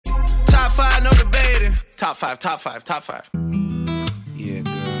Top five, top five, top five. Yeah,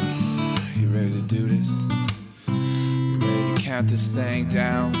 girl, you ready to do this? You ready to count this thing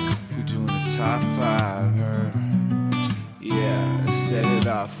down? We're doing the top five, her. Yeah, let's set it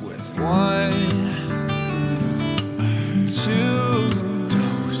off with 1, 2,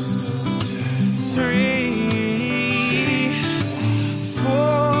 3,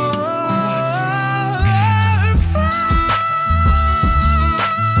 4.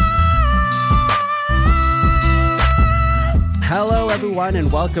 Hello, everyone, and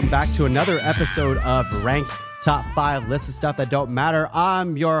welcome back to another episode of Ranked Top 5 List of Stuff That Don't Matter.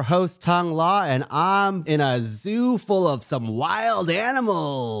 I'm your host, Tuong La, and I'm in a zoo full of some wild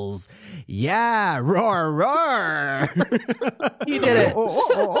animals. Yeah, roar, roar. You did it.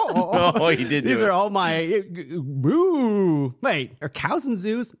 Oh, he did. These are all my boo. Wait, are cows in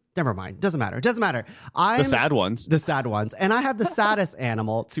zoos? Never mind. Doesn't matter. Doesn't matter. The sad ones. The sad ones. And I have the saddest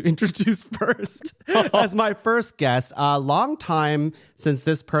animal to introduce first as my first guest. A long time since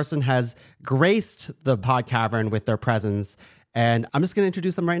this person has graced the pod cavern with their presence. And I'm just going to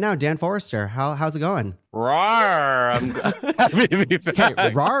introduce them right now. Dan Foerster. How's it going? Roar. I'm happy to be back.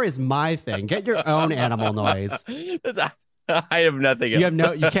 Okay, roar is my thing. Get your own animal noise. I have nothing else.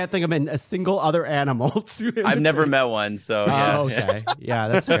 You can't think of a single other animal to imitate. I've never met one, so yeah. Oh, okay. Yeah,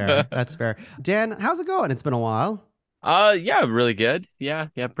 that's fair. That's fair. Dan, how's it going? It's been a while. Yeah, really good. Yeah,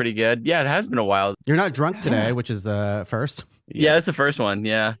 pretty good. Yeah, it has been a while. You're not drunk today, which is first. Yeah, that's the first one.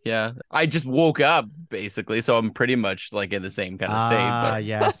 Yeah. I just woke up basically, so I'm pretty much like in the same kind of state. But...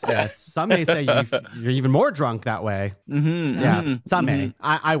 yes. Some may say you're even more drunk that way. Some may.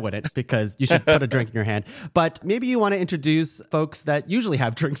 I wouldn't, because you should put a drink in your hand. But maybe you want to introduce folks that usually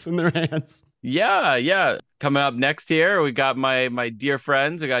have drinks in their hands. Yeah. Coming up next here, we got my dear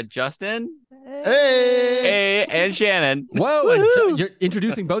friends. We got Justin. Hey, and Shannon. Whoa, you're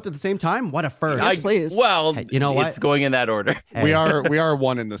introducing both at the same time? What a first. Please. Well, hey, you know what? It's going in that order. Hey. We are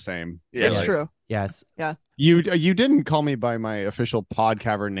one in the same. It's Yes. true. Yes. Yeah. You didn't call me by my official pod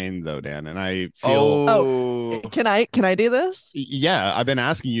cavern name though, Dan, and I feel Can I do this? yeah, I've been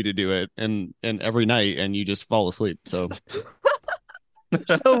asking you to do it and every night and you just fall asleep. So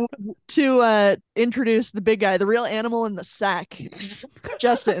So to introduce the big guy, the real animal in the sack,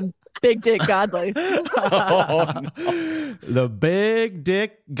 Justin, Big Dick Godelie. The Big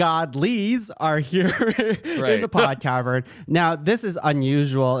Dick Godelies are here right. in the pod cavern. Now, this is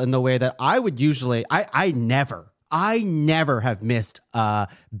unusual in the way that I would usually, I never have missed a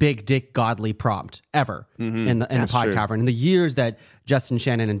Big Dick Godelie prompt ever in the pod true. cavern in the years that Justin,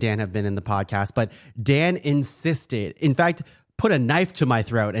 Shannon, and Dan have been in the podcast. But Dan insisted, in fact, put a knife to my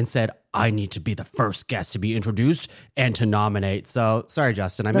throat and said, I need to be the first guest to be introduced and to nominate. So sorry,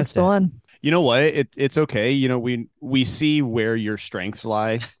 Justin, I missed it. That's the one. you know what? It's okay. You know, we see where your strengths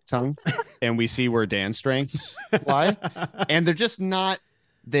lie, Tuong, and we see where Dan's strengths lie, and they're just not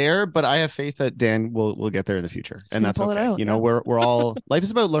there. But I have faith that Dan will get there in the future, and that's okay. You know, we're all life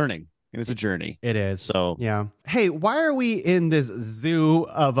is about learning. It is a journey. It is. So, yeah. Hey, why are we in this zoo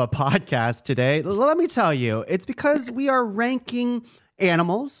of a podcast today? Let me tell you. It's because we are ranking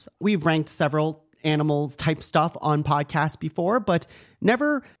animals. We've ranked several animals type stuff on podcasts before, but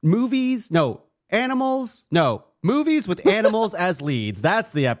never movies. No, animals. No, movies with animals as leads.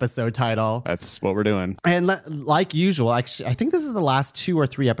 That's the episode title. that's what we're doing. And like usual, actually, I think this is the last 2 or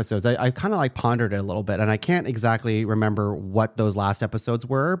 3 episodes. I kind of like pondered it a little bit, and I can't exactly remember what those last episodes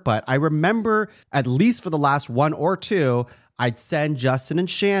were, but I remember at least for the last 1 or 2, I'd send Justin and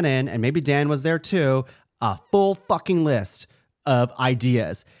Shannon, and maybe Dan was there too, a full fucking list of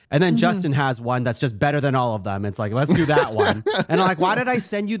ideas. And then Justin has one that's just better than all of them. It's like, let's do that one. And I'm like, why did I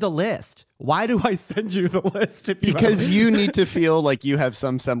send you the list? Why do I send you the list? Because you need to feel like you have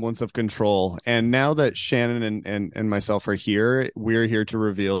some semblance of control. And now that Shannon and myself are here, we're here to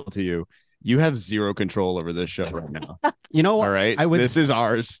reveal to you, you have zero control over this show right now. You know what? All right. This is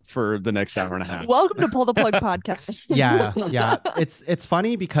ours for the next hour and a half. Welcome to Pull the Plug podcast. Yeah. It's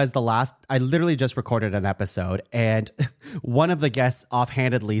funny because I literally just recorded an episode, and one of the guests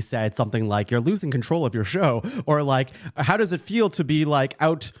offhandedly said something like, "You're losing control of your show," or like, "How does it feel to be like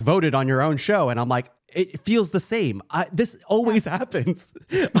outvoted on your own show?" And I'm like, it feels the same. This always happens.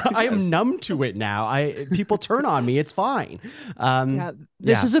 I am numb to it now. People turn on me. It's fine.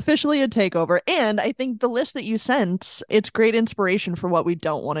 This is officially a takeover. And I think the list that you sent, it's great inspiration for what we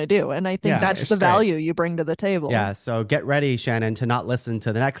don't want to do. And I think that's the value you bring to the table. Yeah. So get ready, Shannon, to not listen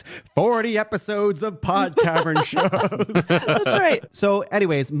to the next 40 episodes of Pod Cavern shows. That's right. So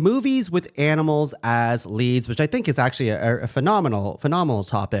anyways, movies with animals as leads, which I think is actually a phenomenal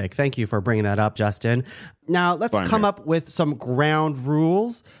topic. Thank you for bringing that up, Justin. Now, let's come up with some ground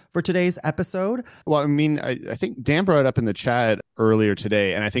rules for today's episode. Well, I mean, I think Dan brought it up in the chat earlier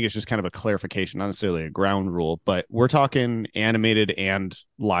today, and I think it's just kind of a clarification, not necessarily a ground rule, but we're talking animated and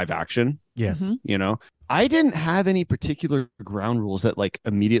live action. Yes. You know, I didn't have any particular ground rules that like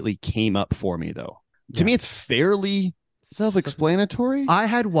immediately came up for me, though. To me, it's fairly self-explanatory. I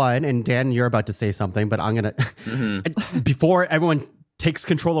had one, and Dan, you're about to say something, but I'm going to, before everyone takes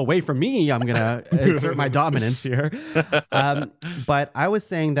control away from me, I'm going to assert my dominance here. But I was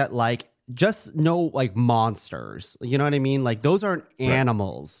saying that, like, just no, like, monsters. You know what I mean? Like, those aren't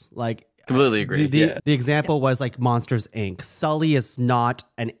animals. Like, completely agree. The example was like Monsters, Inc. Sully is not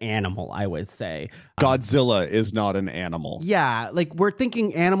an animal, I would say. Godzilla is not an animal. Yeah, like we're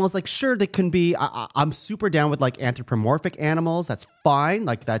thinking animals, like sure, they can be, I'm super down with like anthropomorphic animals. That's fine.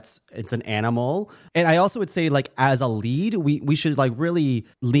 Like it's an animal. And I also would say like as a lead, we should like really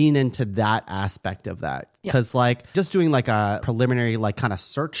lean into that aspect of that. Because like just doing like a preliminary like kind of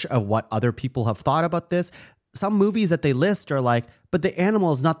search of what other people have thought about this, some movies that they list are like, but the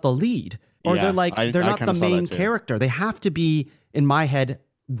animal is not the lead. Or they're like, they're not the main character. They have to be, in my head,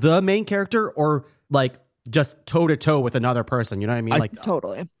 the main character or like just toe to toe with another person. You know what I mean? Like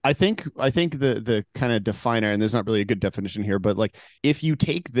totally. I think the kind of definer, and there's not really a good definition here, but like if you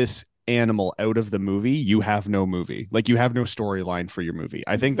take this animal out of the movie, you have no movie. Like you have no storyline for your movie.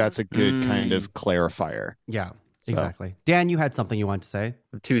 I think that's a good kind of clarifier. Yeah. Exactly. Dan, you had something you wanted to say?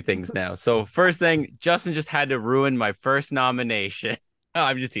 Two things now. So first thing, Justin just had to ruin my first nomination. Oh,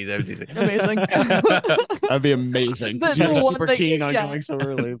 I'm just teasing. Amazing. That'd be amazing. You're super keen on going so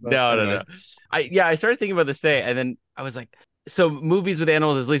early. But no. I started thinking about this today, and then I was like, so movies with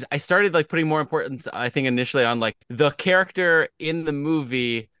animals as leads, I started like putting more importance, I think, initially on like the character in the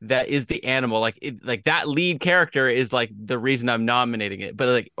movie that is the animal, like that lead character is like the reason I'm nominating it. But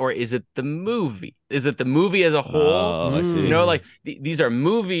like, or is it the movie? Is it the movie as a whole? Oh, I see. You know, like these are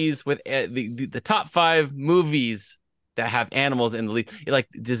movies with the top 5 movies that have animals in the lead. Like,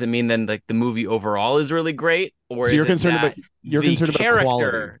 does it mean then like the movie overall is really great, or so you're concerned about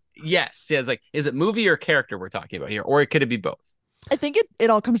quality? Yes. Like, is it movie or character we're talking about here, or could it be both? I think it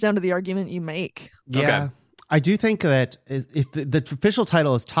all comes down to the argument you make. Yeah, okay. I do think that if the official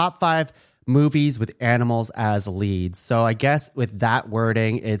title is top 5 movies with animals as leads, so I guess with that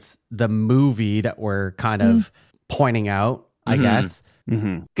wording, it's the movie that we're kind of pointing out. I guess.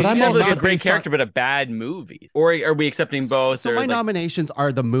 Mm-hmm. But I'm not a great character, but a bad movie. Or are we accepting both? So my nominations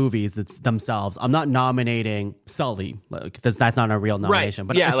are the movies themselves. I'm not nominating Sully because that's not a real nomination.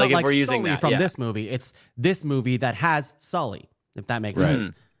 Right. But it's like not if we're using Sully that, from this movie. It's this movie that has Sully, if that makes sense.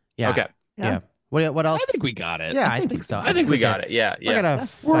 Yeah. Okay. Yeah. What else? I think we got it. Yeah, I think so. I think we got it. Yeah.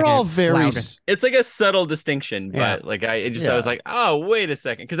 We're all very. It's like a subtle distinction, but like I was like, oh, wait a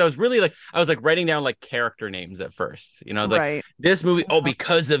second, because I was writing down like character names at first. You know, I was like, this movie,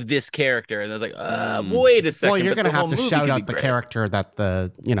 because of this character, and I was like, wait a second. Well, you're gonna have to shout out the character that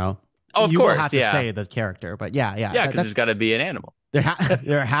Oh, of you course, will have to say the character, but yeah, because there's got to be an animal. There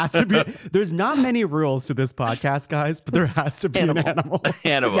has to be. There's not many rules to this podcast, guys, but there has to be an animal.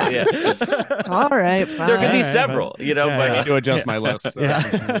 Animal, yeah. All right, fine. There could be several, but I need to adjust my list. So.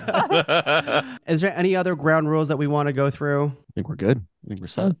 Is there any other ground rules that we want to go through? I think we're good. I think we're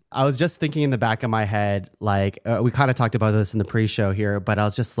set. I was just thinking in the back of my head, like we kind of talked about this in the pre-show here, but I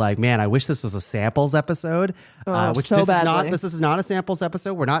was just like, man, I wish this was a samples episode. Which so this badly. is not. This is not a samples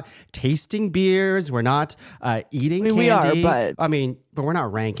episode. We're not tasting beers. We're not eating candy. We are, but but we're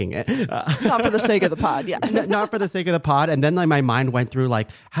not ranking it. Not for the sake of the pod, yeah. Not for the sake of the pod. And then like my mind went through like,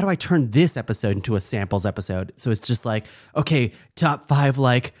 how do I turn this episode into a samples episode? So it's just like, okay, top 5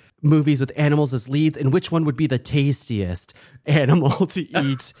 like movies with animals as leads, and which one would be the tastiest animal to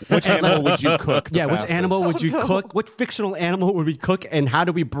eat? Which animal would you cook? Which animal would you cook? Which fictional animal would we cook? And how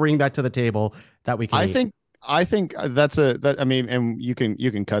do we bring that to the table that we can eat? I think and you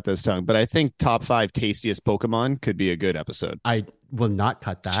can cut this tongue, but I think top 5 tastiest Pokemon could be a good episode. I will not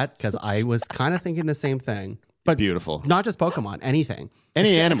cut that because I was kind of thinking the same thing. But beautiful. Not just Pokemon, anything.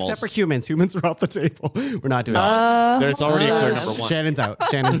 Animals. Except for humans. Humans are off the table. We're not doing that. It's already a clear number 1. Shannon's out.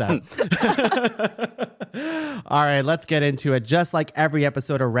 All right, let's get into it. Just like every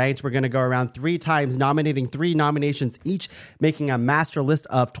episode of Ranked, we're going to go around 3 times, nominating 3 nominations each, making a master list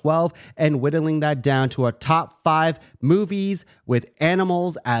of 12 and whittling that down to a top 5 movies with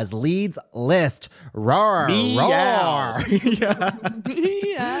animals as leads list. Roar, roar.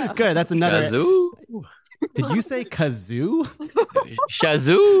 Yeah. Good. That's another. Kazoo. Did you say kazoo?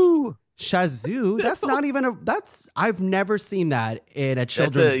 Shazoo. Shazoo? That's not even I've never seen that in a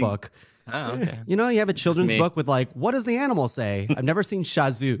children's book. Oh, okay. You know, you have a children's me. book with like, what does the animal say? I've never seen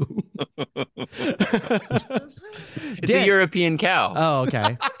Shazoo. It's a European cow. Oh,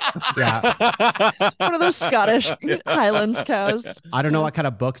 okay. Yeah. One of those Scottish Highlands cows. I don't know what kind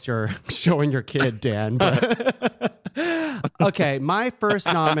of books you're showing your kid, Dan. But okay, my first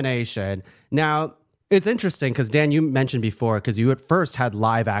nomination. Now, it's interesting because, Dan, you mentioned before, because you at first had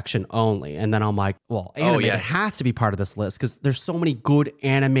live action only. And then I'm like, well, animated has to be part of this list because there's so many good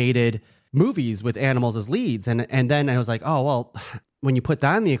animated movies with animals as leads. And then I was like, oh, well, when you put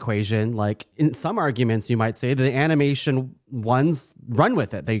that in the equation, like in some arguments, you might say the animation ones run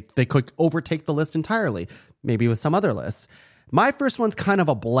with it. They could overtake the list entirely, maybe with some other lists. My first one's kind of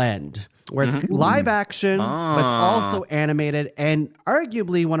a blend where it's live action, but it's also animated, and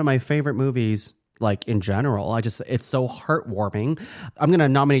arguably one of my favorite movies, like in general. It's so heartwarming. I'm going to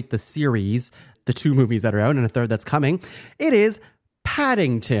nominate the series, the 2 movies that are out and a third that's coming. It is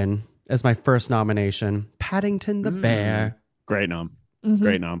Paddington as my first nomination. Paddington the bear. Great nom.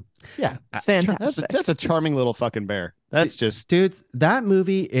 Great nom. Yeah. Fantastic. That's a charming little fucking bear. That's just... Dudes, that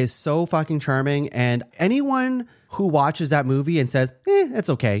movie is so fucking charming, and anyone who watches that movie and says, it's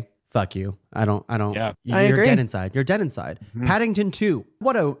okay, fuck you. I don't. Yeah. I You're agree. dead inside. You're dead inside. Paddington 2.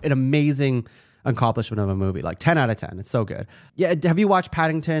 What an amazing accomplishment of a movie. Like 10 out of 10. It's so good. Yeah. Have you watched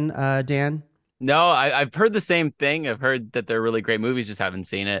Paddington, Dan? No, I've heard the same thing. I've heard that they're really great movies, just haven't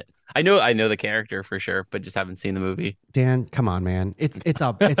seen it. I know the character for sure, but just haven't seen the movie. Dan, come on, man. It's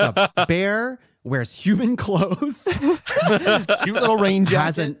a bear, wears human clothes, cute little rain jacket.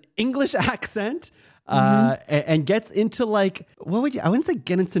 has an English accent. And gets into like, I wouldn't say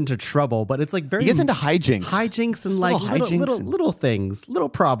gets into trouble, but it's like very... He gets into hijinks. And like little things, little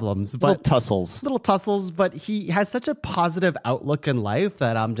problems. But Little tussles. But he has such a positive outlook in life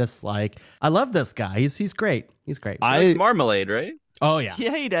that I'm just like, I love this guy. He's great. He's great. It's Marmalade, right? Oh, yeah.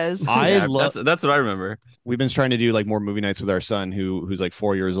 Yeah, he does. That's what I remember. We've been trying to do like more movie nights with our son who's like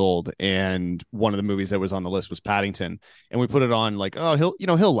 4 years old, and one of the movies that was on the list was Paddington, and we put it on like, oh,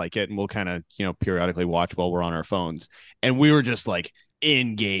 he'll like it, and we'll kind of periodically watch while we're on our phones, and we were just like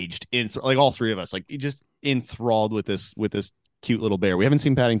engaged in like all 3 of us, like just enthralled with this cute little bear. We haven't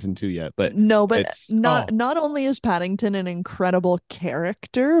seen Paddington 2 yet, but not only is Paddington an incredible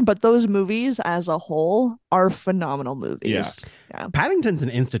character, but those movies as a whole are phenomenal movies. Yeah. Paddington's an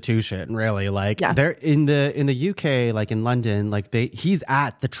institution, really. Like they're in the UK, like in London, like he's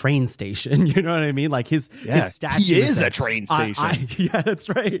at the train station. You know what I mean? Like his statue. He is a train station. Yeah, that's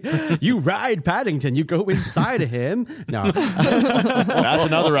right. You ride Paddington, you go inside of him. No, that's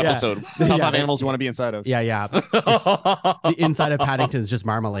another episode. Top 5 animals you want to be inside of. Yeah. The inside of Paddington is just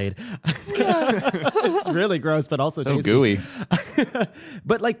marmalade. It's really gross, but also so tasty. Gooey.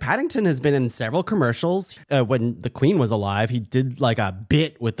 But like Paddington has been in several commercials. When the Queen was alive, he did like a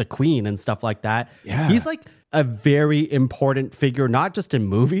bit with the Queen and stuff like that. Yeah. He's like a very important figure, not just in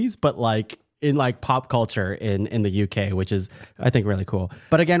movies, but like in like pop culture in the UK, which is, I think, really cool.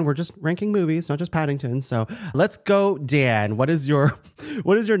 But again, we're just ranking movies, not just Paddington. So let's go, Dan. What is your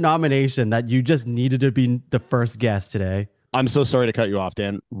nomination that you just needed to be the first guest today? I'm so sorry to cut you off,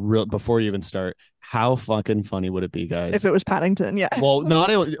 Dan. Before you even start, how fucking funny would it be, guys? If it was Paddington, yeah. Well,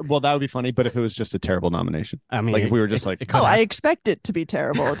 that would be funny, but if it was just a terrible nomination, I mean, like if we were just I expect it to be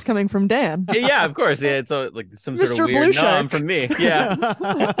terrible. It's coming from Dan. Yeah, of course. Yeah, it's like some Mr. sort of Blue weird Shark. nom from me. Yeah.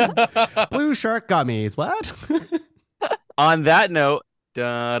 Blue Shark gummies. What? On that note,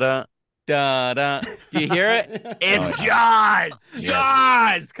 da da da. Do you hear it? It's Jaws.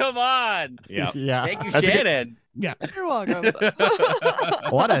 Jaws. Come on. Yeah. Thank you, That's Shannon. Yeah. You're welcome.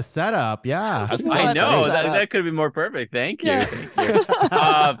 What a setup. Yeah. I know that could be more perfect. Thank you. Yeah.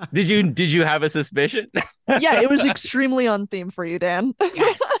 Thank you. Did you have a suspicion? Yeah, it was extremely on theme for you, Dan.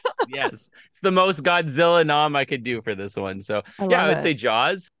 Yes. It's the most Godzilla nom I could do for this one. So I would say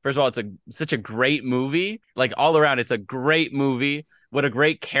Jaws. First of all, it's such a great movie. Like all around, it's a great movie. What a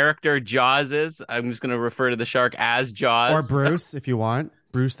great character Jaws is. I'm just going to refer to the shark as Jaws. Or Bruce, if you want.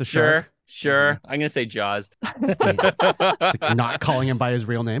 Bruce the shark. Sure. I'm going to say Jaws. It's like not calling him by his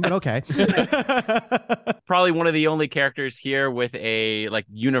real name, but okay. Probably one of the only characters here with a like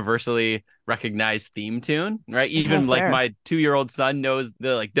universally recognized theme tune, right? Even like my 2-year-old son knows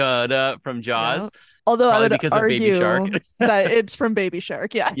the like da from Jaws. Yeah. Although probably I would because argue of Baby Shark. that it's from Baby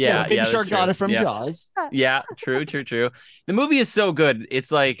Shark. Yeah. Baby Shark got it from Jaws. Yeah, true. The movie is so good.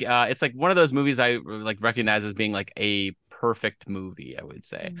 It's like one of those movies I like recognize as being like a perfect movie, I would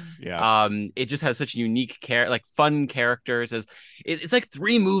say. Yeah. It just has such unique fun characters. It's like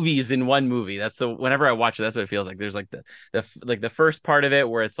 3 movies in one movie. That's so whenever I watch it, that's what it feels like. There's like the first part of it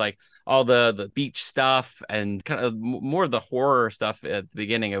where it's like all the beach stuff and kind of more of the horror stuff at the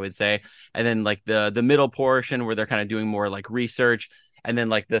beginning, I would say, and then like the middle portion where they're kind of doing more like research, and then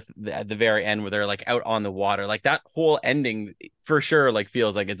like at the very end where they're like out on the water. Like that whole ending for sure like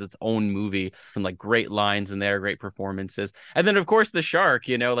feels like it's its own movie. Some like great lines in there, great performances, and then of course the shark,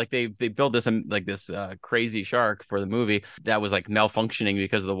 like they built this this crazy shark for the movie that was like malfunctioning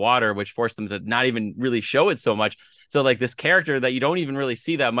because of the water, which forced them to not even really show it so much. So like this character that you don't even really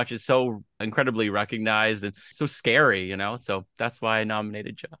see that much is so incredibly recognized and so scary, so that's why I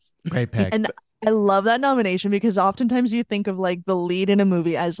nominated Joss. Great pick. And I love that nomination because oftentimes you think of like the lead in a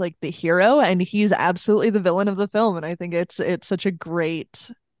movie as like the hero, and he's absolutely the villain of the film. And I think it's such a great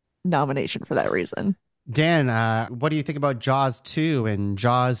nomination for that reason. Dan, what do you think about Jaws 2 and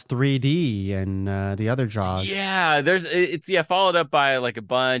Jaws 3D and the other Jaws? Yeah, it's followed up by like a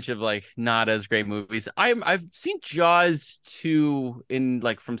bunch of like not as great movies. I've seen Jaws 2 in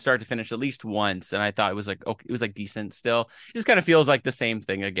like from start to finish at least once, and I thought it was like okay, it was like decent still. It just kind of feels like the same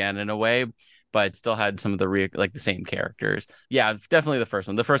thing again in a way, but still had some of the the same characters. Yeah, definitely the first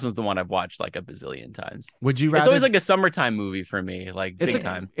one. The first one's the one I've watched like a bazillion times. Would you rather? It's always like a summertime movie for me, like big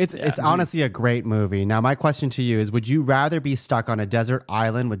time. It's honestly a great movie. Now, my question to you is: would you rather be stuck on a desert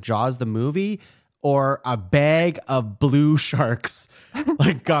island with Jaws the movie, or a bag of blue sharks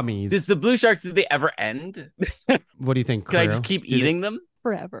like gummies? Does the blue sharks, did they ever end? What do you think? Can I just keep eating them?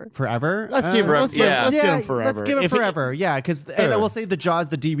 Forever. Let's give them forever. Let's give it forever. Yeah, because and I will say the Jaws,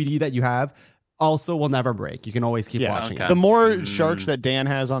 the DVD that you have, also will never break. You can always keep watching it. The more sharks that Dan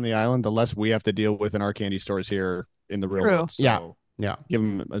has on the island, the less we have to deal with in our candy stores here in the real world. So yeah. Give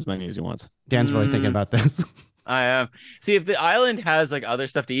him as many as he wants. Dan's really thinking about this. I am. See, if the island has like other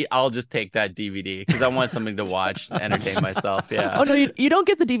stuff to eat, I'll just take that DVD because I want something to watch and entertain myself. Yeah. Oh no, you don't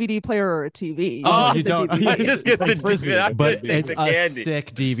get the DVD player or a TV. You don't. I just get the DVD. But it's a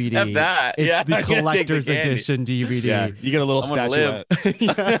sick DVD. Have that. It's the collector's edition DVD. Yeah, you get a little statuette.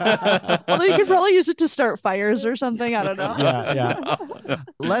 Although you could probably use it to start fires or something. I don't know. Yeah.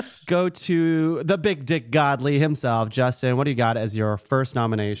 Let's go to the big dick Godly himself. Justin, what do you got as your first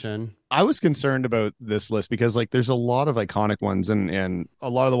nomination? I was concerned about this list because like there's a lot of iconic ones and a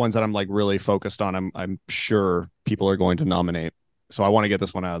lot of the ones that I'm like really focused on, I'm sure people are going to nominate. So I want to get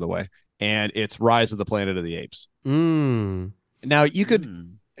this one out of the way. And it's Rise of the Planet of the Apes. Now you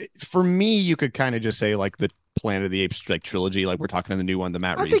could, for me, you could kind of just say like the Planet of the Apes like trilogy, like we're talking to the new one, the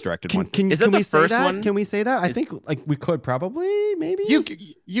Matt Reeves directed one. Is that the first one? Can we say that? I think like we could probably, maybe. You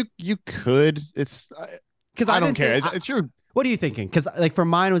could. It's because I don't care. It's your. What are you thinking? Because like for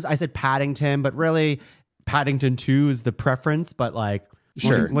mine I said Paddington, but really Paddington 2 is the preference. But like,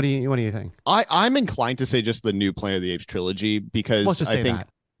 sure. What do you think? I'm inclined to say just the new Planet of the Apes trilogy because I think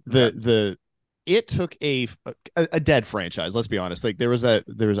it took a dead franchise. Let's be honest. Like there was I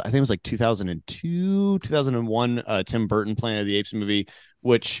think it was like 2002, 2001 Tim Burton Planet of the Apes movie,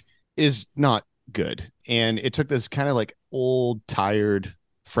 which is not good, and it took this kind of like old tired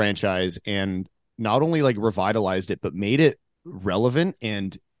franchise and not only like revitalized it, but made it relevant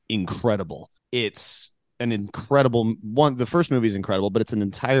and incredible. It's an incredible one. The first movie is incredible, but it's an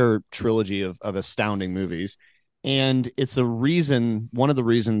entire trilogy of astounding movies. And it's one of the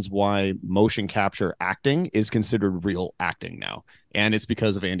reasons why motion capture acting is considered real acting now. And it's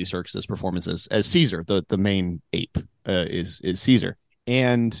because of Andy Serkis's performances as Caesar, the main ape is Caesar.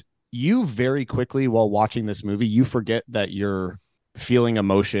 And you very quickly while watching this movie, you forget that you're feeling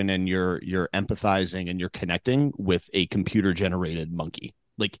emotion and you're empathizing and you're connecting with a computer generated monkey.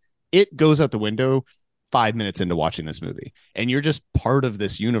 Like it goes out the window 5 minutes into watching this movie and you're just part of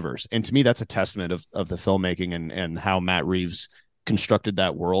this universe. And to me, that's a testament of the filmmaking and how Matt Reeves constructed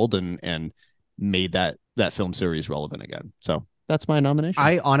that world and made that film series relevant again. So that's my nomination.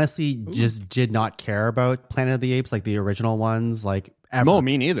 I honestly just did not care about Planet of the Apes, like the original ones, like ever. No,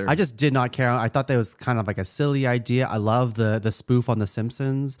 me neither. I just did not care. I thought that was kind of like a silly idea. I love the spoof on The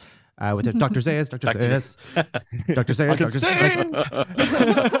Simpsons with Dr. Zayas, Dr. Zayas, Dr. Zayas, Dr.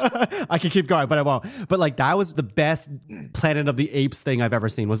 Zayas. I could keep going, but I won't. But like that was the best Planet of the Apes thing I've ever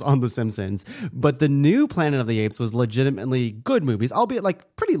seen was on The Simpsons. But the new Planet of the Apes was legitimately good movies, albeit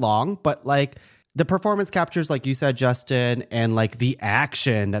like pretty long, but like the performance captures, like you said, Justin, and like the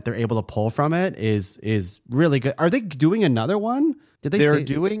action that they're able to pull from it is really good. Are they doing another one? They're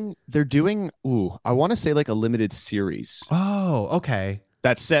doing I want to say like a limited series. Oh, okay.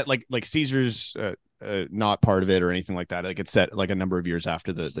 That's set like Caesar's not part of it or anything like that. Like it's set like a number of years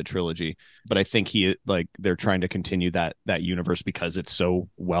after the trilogy, but I think they're trying to continue that universe because it's so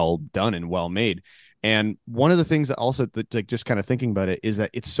well done and well made. And one of the things that also like just kind of thinking about it is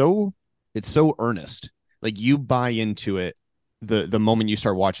that it's so earnest. Like you buy into it the moment you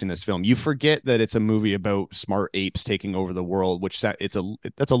start watching this film. You forget that it's a movie about smart apes taking over the world, which that's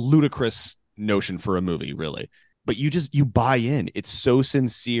a ludicrous notion for a movie, really. But you buy in. It's so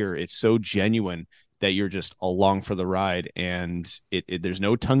sincere, it's so genuine that you're just along for the ride. And there's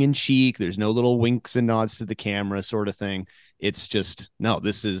no tongue in cheek, there's no little winks and nods to the camera sort of thing. It's just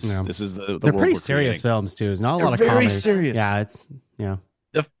this is the They're world pretty we're serious creating. films too. There's not a They're lot of very comedy. serious. Yeah.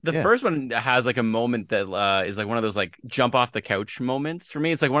 The first one has like a moment that is like one of those like jump off the couch moments for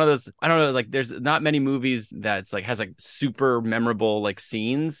me. It's like one of those, I don't know, like there's not many movies that's like has like super memorable like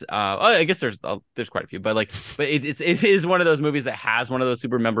scenes. I guess there's quite a few, but it is one of those movies that has one of those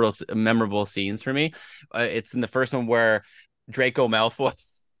super memorable scenes for me. It's in the first one where Draco Malfoy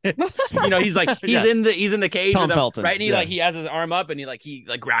he's in the cage Tom with him, Felton. right? And he has his arm up and he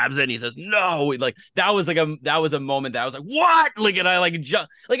grabs it and he says no. Like that was a moment that I was like, what? Like, and I like jump,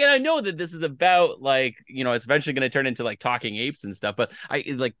 like, and I know that this is about like, it's eventually going to turn into like talking apes and stuff, but I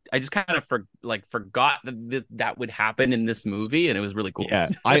just kind of forgot that would happen in this movie, and it was really cool. Yeah,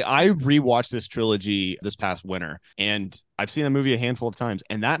 I rewatched this trilogy this past winter, and I've seen the movie a handful of times,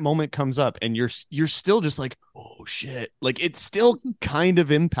 and that moment comes up and you're still just like, oh shit. Like it still kind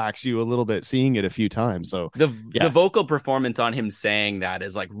of impacts you a little bit seeing it a few times. So the vocal performance on him saying that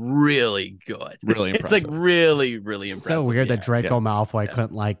is like really good. Really impressive. It's like really, really impressive. So weird that Draco Malfoy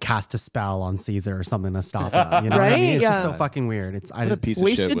couldn't like cast a spell on Caesar or something to stop him. You know what I mean? It's just so fucking weird. It's a piece of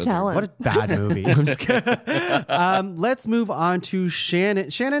wasted shit wizard. talent. What a bad movie. I'm just kidding. Let's move on to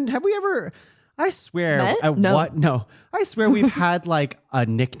Shannon. Shannon, have we ever? I swear, I swear we've had like a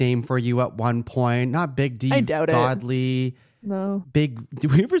nickname for you at one point. Not Big D. I doubt it. Godly. No.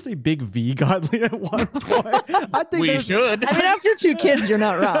 Did we ever say Big V Godly at one point? I think We should. I mean, after 2 kids, you're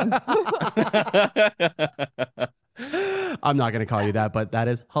not wrong. I'm not going to call you that, but that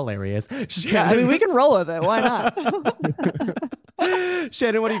is hilarious. Yeah, I mean, we can roll with it. Why not?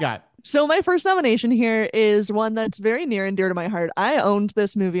 Shannon, what do you got? So my first nomination here is one that's very near and dear to my heart. I owned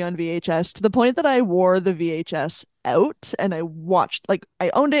this movie on VHS to the point that I wore the VHS out and I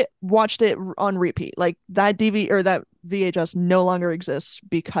owned it, watched it on repeat. Like that DVD or that VHS no longer exists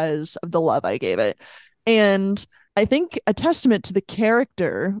because of the love I gave it. And I think a testament to the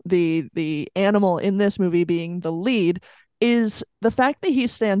character, the animal in this movie being the lead, is the fact that he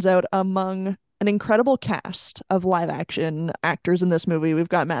stands out among an incredible cast of live action actors in this movie. We've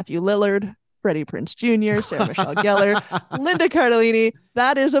got Matthew Lillard, Freddie Prinze Jr., Sarah Michelle Gellar, Linda Cardellini.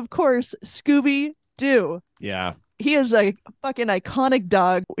 That is, of course, Scooby-Doo. Yeah. He is a fucking iconic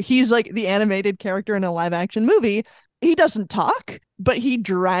dog. He's like the animated character in a live action movie. He doesn't talk, but he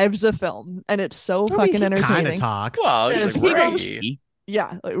drives a film, and it's so fucking entertaining. Kind of talks. Well, Yes, he's he like goes- Reggie.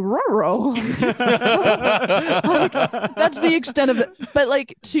 Yeah, like, ruh-roh. Like, that's the extent of it. But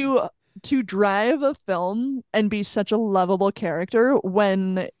like to drive a film and be such a lovable character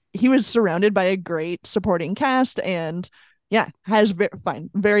when he was surrounded by a great supporting cast and has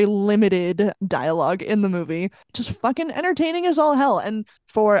very limited dialogue in the movie, just fucking entertaining as all hell. And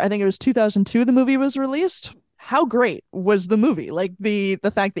I think it was 2002 the movie was released. How great was the movie? Like the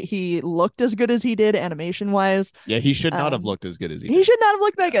fact that he looked as good as he did animation wise. Yeah, he should not have looked as good as he He did. should not have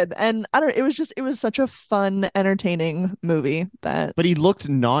looked that good. And I don't it was such a fun, entertaining movie that But he looked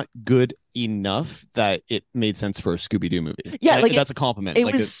not good enough that it made sense for a Scooby-Doo movie. Yeah, And like that's a compliment. it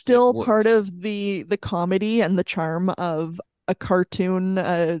Like, was still works. part of the comedy and the charm of a cartoon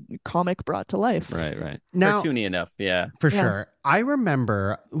comic brought to life. Right. Now, Cartoony enough, yeah. for Yeah. sure. I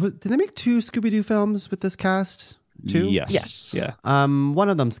remember, did they make 2 Scooby-Doo films with this cast? 2? Yes. Yeah. One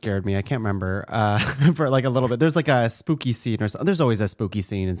of them scared me. I can't remember for like a little bit. There's like a spooky scene or something. There's always a spooky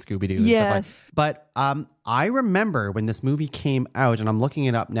scene in Scooby-Doo and stuff like. But I remember when this movie came out, and I'm looking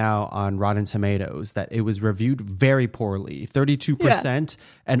it up now on Rotten Tomatoes, that it was reviewed very poorly, 32%,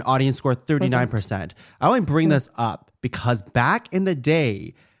 and audience score 39%. I only bring this up because back in the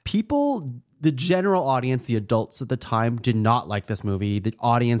day, the general audience, the adults at the time, did not like this movie. The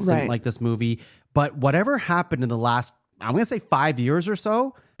audience didn't like this movie. But whatever happened in the last, I'm going to say 5 years or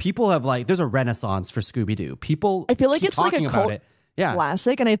so, people have there's a renaissance for Scooby-Doo. People I feel like keep it's like a talking about cult it. Yeah.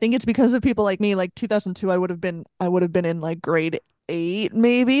 classic, and I think it's because of people like me. Like 2002, I would have been in like grade 8,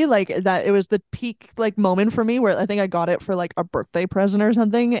 maybe, like that. It was the peak like moment for me where I think I got it for like a birthday present or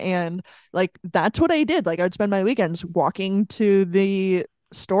something, and like that's what I did. Like I'd spend my weekends walking to the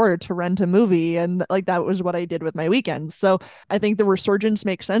store to rent a movie, and like that was what I did with my weekends. So I think the resurgence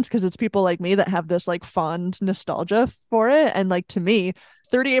makes sense because it's people like me that have this like fond nostalgia for it. And like to me,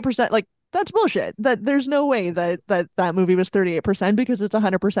 38%, like that's bullshit. That there's no way that movie was 38% because it's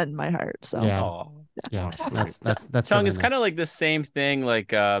 100% in my heart. So Yeah. Oh. Yeah, that's Tongue, really it's kind nice. of like the same thing like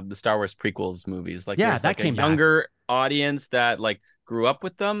the Star Wars prequels movies. Like Yeah, there's that like came a back. younger audience that like grew up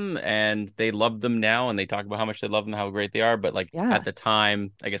with them and they love them now and they talk about how much they love them, how great they are. But like Yeah. at the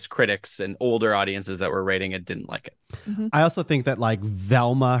time, I guess critics and older audiences that were rating it didn't like it. Mhm. I also think that like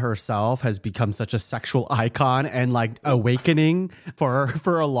Velma herself has become such a sexual icon and like awakening for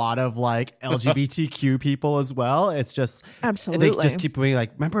a lot of like LGBTQ people as well. It's just Absolutely. they just keep being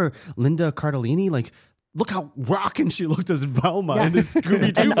like, remember Linda Cardellini? Like, look how rockin' she looked as Velma Yeah. in the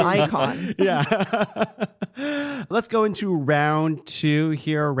Scooby Doo An icon. Yeah. Let's go into round two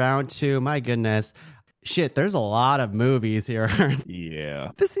here. Round two. My goodness. Shit, there's a lot of movies here.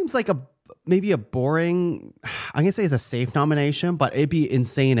 Yeah. This seems like maybe a boring, I'm gonna say it's a safe nomination, but it'd be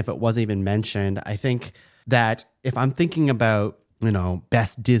insane if it wasn't even mentioned. I think that if I'm thinking about,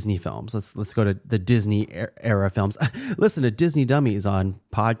 best Disney films, let's go to the Disney era films. Listen to Disney Dummies on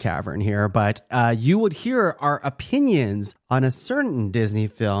Podcavern here, but you would hear our opinions on a certain Disney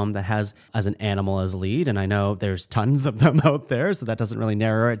film that has as an animal as lead, and I know there's tons of them out there, so that doesn't really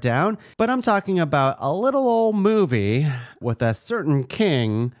narrow it down. But I'm talking about a little old movie with a certain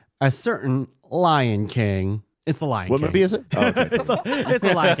king, a certain Lion King. It's the Lion What King. movie is it? Oh, okay. It's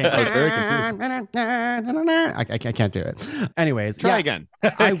the Lion King. I was very confused. I can't do it. Anyways, Try yeah, again.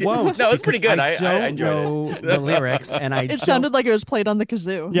 I won't. No, it's pretty because good. I don't enjoyed know it. the lyrics, and I It sounded like it was played on the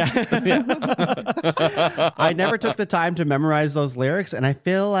kazoo. yeah. I never took the time to memorize those lyrics, and I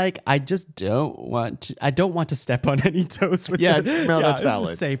feel like I just don't want to. I don't want to step on any toes with Yeah, it. no, that's it's just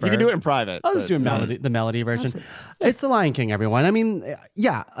valid. safer. You can do it in private. I'll just do the melody version. It's the Lion King, everyone. I mean,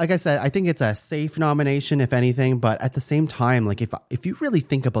 yeah, like I said, I think it's a safe nomination, if anything. But at the same time, like if you really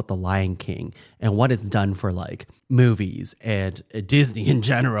think about the Lion King and what it's done for like movies and Disney in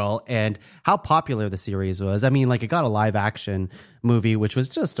general, and how popular the series was. I mean, like it got a live action movie, which was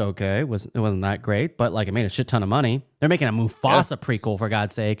just okay. It wasn't that great, but like it made a shit ton of money. They're making a Mufasa prequel, for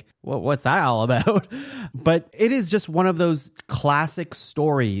God's sake. What's that all about? But it is just one of those classic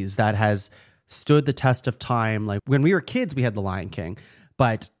stories that has stood the test of time. Like when we were kids, we had The Lion King,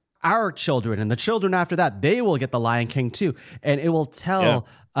 but our children and the children after that, they will get The Lion King too. And it will tell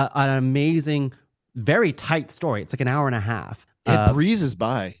an amazing, very tight story. It's like an hour and a half. It breezes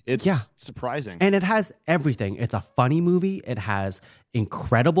by. It's yeah. surprising. And it has everything. It's a funny movie. It has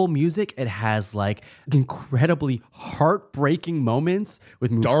incredible music. It has like incredibly heartbreaking moments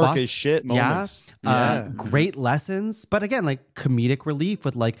with Dark Mufasa. as shit moments. Yeah. Great lessons. But again, like comedic relief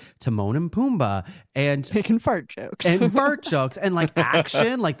with like Timon and Pumbaa and Making fart jokes. and fart jokes and like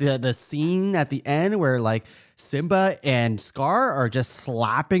action, like the scene at the end where like Simba and Scar are just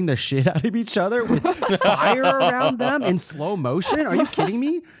slapping the shit out of each other with fire around them in slow motion. Are you kidding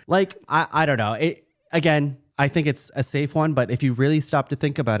me? Like, I don't know. Again, I think it's a safe one, but if you really stop to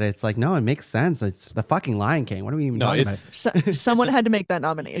think about it, it's like, no, it makes sense. It's the fucking Lion King. What are we even talking about? Someone had to make that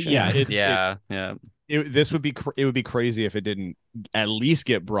nomination. Yeah, this would be it would be crazy if it didn't at least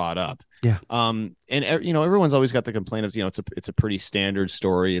get brought up. Yeah. And everyone's always got the complaint of it's a pretty standard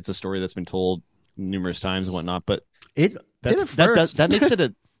story. It's a story that's been told numerous times and whatnot, but that makes it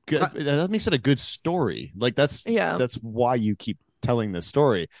a good that makes it a good story. Like that's why you keep telling this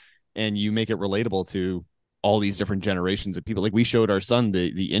story and you make it relatable to all these different generations of people. Like we showed our son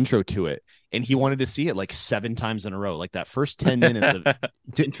the intro to it and he wanted to see it like 7 times in a row. Like that first 10 minutes of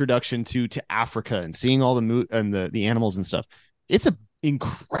introduction to Africa and seeing all the animals and stuff. It's a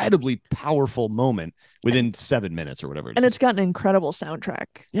incredibly powerful moment within 7 minutes or whatever it is. And it's got an incredible soundtrack.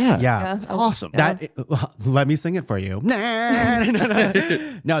 Yeah. It's awesome. Let me sing it for you. No,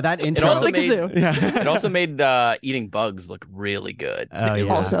 that intro. It also made eating bugs look really good. Oh,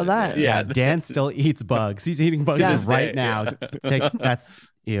 yeah. Also that. Yeah, Dan still eats bugs. He's eating bugs right now. That's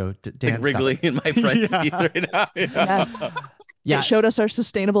Dan like wriggling in my friend's teeth right now. Yeah. It showed us our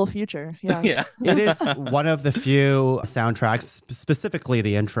sustainable future. Yeah. It is one of the few soundtracks, specifically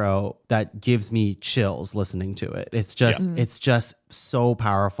the intro, that gives me chills listening to it. It's just so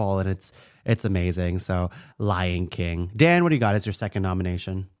powerful and it's amazing. So Lion King. Dan, what do you got as your second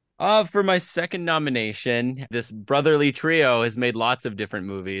nomination? For my second nomination, this brotherly trio has made lots of different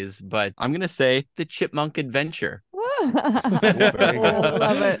movies, but I'm going to say The Chipmunk Adventure.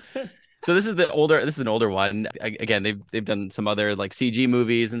 Love it. So this is an older one. Again, they've done some other like CG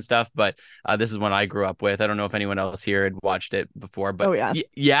movies and stuff, but this is one I grew up with. I don't know if anyone else here had watched it before, but oh yeah.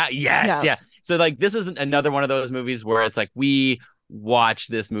 Yeah. So like this is another one of those movies where it's like we watch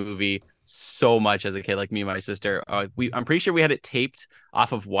this movie so much as a kid. Like me and my sister, I'm pretty sure we had it taped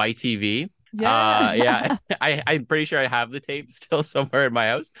off of YTV. Yeah. Yeah. I'm pretty sure I have the tape still somewhere in my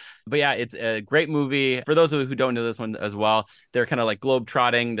house. But yeah, it's a great movie. For those who don't know this one as well, they're kind of like globe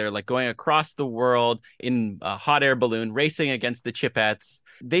trotting. They're like going across the world in a hot air balloon, racing against the Chipettes.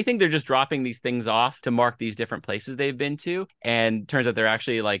 They think they're just dropping these things off to mark these different places they've been to. And turns out they're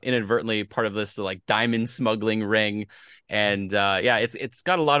actually like inadvertently part of this like diamond smuggling ring. And yeah, it's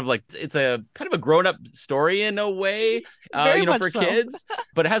got a lot of like, it's a kind of a grown-up story in a way, Very much for so. kids,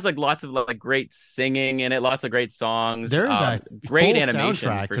 but it has like lots of like great singing in it, lots of great songs. There's a great full animation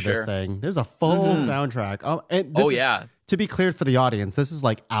soundtrack for to sure. this thing. There's a full soundtrack. Oh, and this Oh is, yeah, to be clear for the audience, this is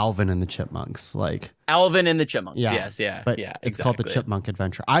like Alvin and the Chipmunks. Like, Alvin and the Chipmunks. yeah, Yes, yeah, but yeah. it's called the exactly. Chipmunk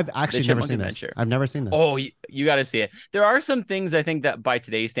Adventure. I've actually never Chipmunk seen Adventure. this. I've never seen this. Oh, you got to see it. There are some things I think that by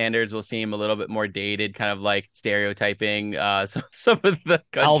today's standards will seem a little bit more dated, kind of like stereotyping. Some of the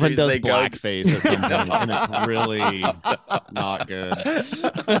countries Alvin does they go- blackface at some point, and it's really not good.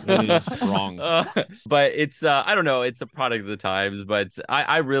 It is wrong. But it's I don't know, it's a product of the times. But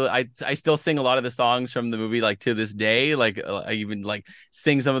I still sing a lot of the songs from the movie like to this day. Like I even like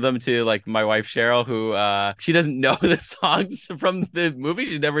sing some of them to like my wife Cheryl, who she doesn't know the songs from the movie.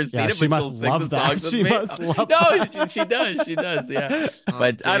 She's never seen it. she but must she'll sing love the that. songs with She me. must love No, that. she does. She does. Yeah. Oh,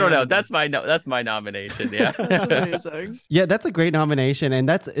 But I don't know. damn. That's my nomination. Yeah. That's amazing. Yeah, that's a great nomination, and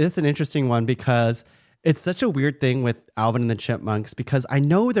it's an interesting one because it's such a weird thing with Alvin and the Chipmunks, because I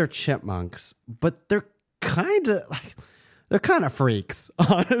know they're chipmunks, but they're kind of freaks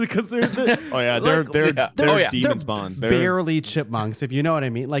because they're Oh yeah, they're yeah. they're Oh, yeah. demons bond. They're barely chipmunks, if you know what I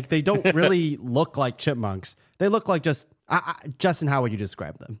mean. Like, they don't really look like chipmunks. They look like just Justin, how would you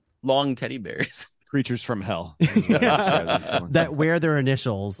describe them? Long teddy bears. creatures from hell. That wear their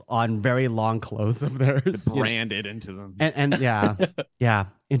initials on very long clothes of theirs. you know. branded into them. And yeah,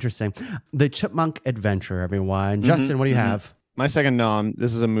 interesting. The Chipmunk Adventure, everyone. Justin, what do you have? My second nom,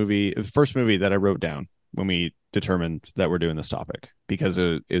 this is the first movie that I wrote down when we determined that we're doing this topic, because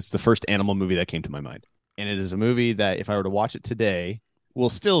it's the first animal movie that came to my mind. And it is a movie that if I were to watch it today, will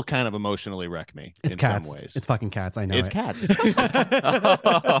still kind of emotionally wreck me It's in Cats. some ways. It's fucking Cats. I know It's it. Cats.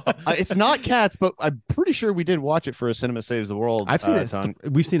 It's not Cats, but I'm pretty sure we did watch it for a Cinema Saves the World. I've seen it. Tongue.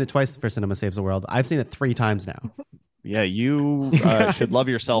 We've seen it twice for Cinema Saves the World. I've seen it 3 times now. Yeah, you should love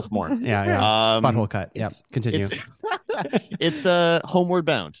yourself more. Yeah. Butthole cut. Yep. Continue. It's Homeward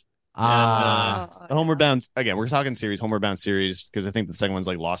Bound. The Homeward Bound, again, we're talking series, Homeward Bound series, because I think the second one's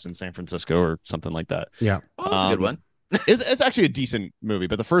like Lost in San Francisco or something like that. Yeah. Oh, that's a good one. It's actually a decent movie,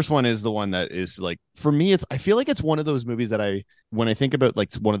 but the first one is the one that is like, for me, I feel like it's one of those movies that when I think about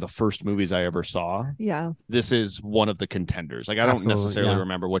like one of the first movies I ever saw, Yeah. this is one of the contenders. Like, I don't Absolutely, necessarily yeah.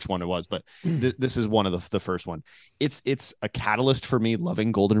 remember which one it was, but this is one of the first one. It's a catalyst for me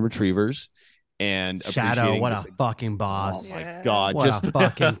loving golden retrievers and Shadow, appreciating what a just, fucking boss. oh my Yeah. God, What just a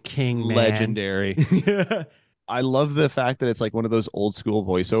fucking king, man. legendary. I love the fact that it's like one of those old school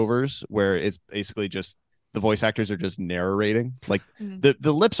voiceovers where it's basically just the voice actors are just narrating. Like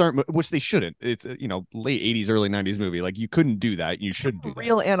the lips aren't, which they shouldn't. It's late 80s, early 90s movie. Like, you couldn't do that. You shouldn't do that.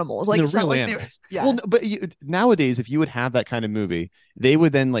 Real animals. Like, They're it's not real like they- animals. Yeah. Well, but nowadays, if you would have that kind of movie, they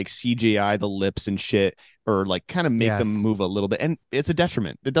would then like CGI the lips and shit, or like kind of make Yes. them move a little bit, and it's a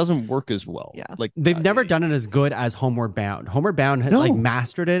detriment. It doesn't work as well. Yeah. Like, They've never done it as good as Homeward Bound. Homeward Bound had No. like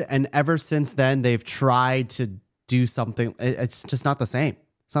mastered it, and ever since then they've tried to do something. It's just not the same.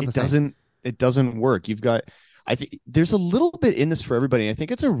 It's not the same. It doesn't work. You've got, I think there's a little bit in this for everybody. I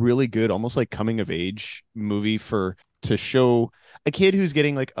think it's a really good, almost like coming of age movie to show a kid who's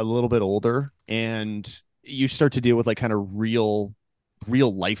getting like a little bit older, and you start to deal with like kind of real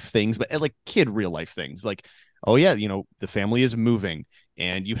life things, but like kid real life things. Like, oh yeah, the family is moving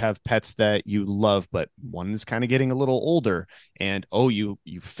and you have pets that you love, but one is kind of getting a little older, and oh, you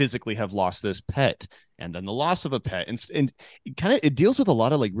physically have lost this pet, and then the loss of a pet, and it deals with a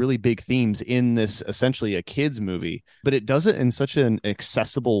lot of like really big themes in this essentially a kids movie, but it does it in such an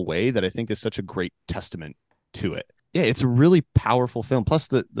accessible way that I think is such a great testament to it. Yeah, it's a really powerful film. Plus,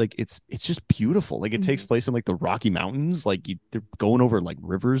 it's just beautiful. Like, it takes place in like the Rocky Mountains. Like, they're going over like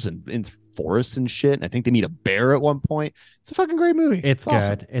rivers and in forests and shit. And I think they meet a bear at one point. It's a fucking great movie. It's good.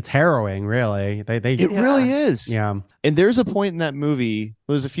 awesome. It's harrowing, really. It really is. Yeah. And there's a point in that movie.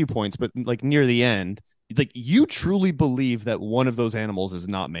 There's a few points, but like near the end, like, you truly believe that one of those animals is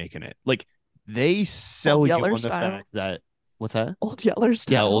not making it. Like, they sell you Yeller on the style. fact that what's that? Old Yeller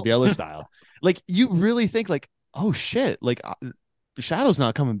style. Yeah, Old Yeller style. Like, you really think like, oh shit, like Shadow's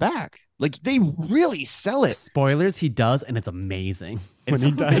not coming back. Like they really sell it. Spoilers, he does, and it's amazing It's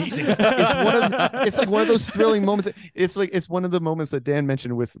when he does. amazing. It's like one of those thrilling moments. It's one of the moments that Dan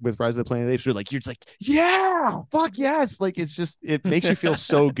mentioned with Rise of the Planet of the Apes. Where like you're just like, yeah, fuck yes. Like it makes you feel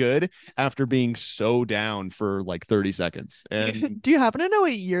so good after being so down for like 30 seconds. And Do you happen to know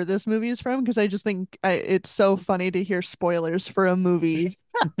what year this movie is from? Because I just think it's so funny to hear spoilers for a movie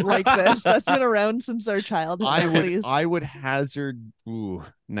like this that's been around since our childhood. I would hazard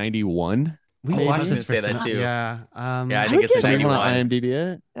 91. We I watched was this for gonna say that some- too. Yeah. Yeah, I think it's Does anyone 91. on IMDb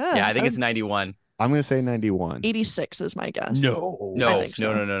it? Yeah, I think would- it's 91. I'm gonna say 91. 86 is my guess. No, No, think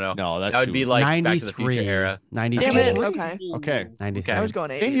so. no. no, that's That would too be low. like 93. Back to the Future era. 93. Damn it. Really? Okay. Okay. 93. Okay. I was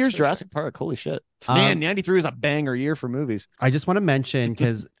going 80s. Same year as for Jurassic Park. Holy shit. Man, 93 is a banger year for movies. I just want to mention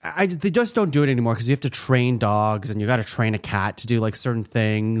because they just don't do it anymore because you have to train dogs and you got to train a cat to do like certain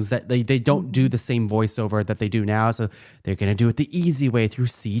things that they don't do the same voiceover that they do now. So they're going to do it the easy way through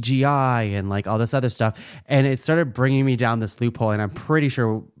CGI and like all this other stuff. And it started bringing me down this loophole. And I'm pretty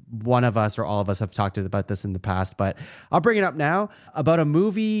sure one of us or all of us have talked about this in the past, but I'll bring it up now about a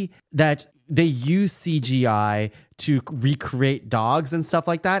movie that they use CGI to recreate dogs and stuff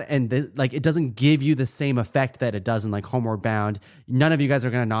like that. And like, it doesn't give you the same effect that it does in like Homeward Bound. None of you guys are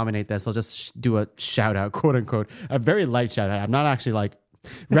going to nominate this. I'll just do a shout out, quote unquote, a very light shout out. I'm not actually like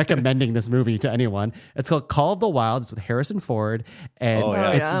recommending this movie to anyone. It's called Call of the Wild. It's with Harrison Ford. And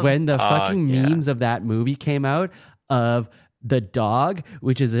it's when the fucking memes of that movie came out of the dog,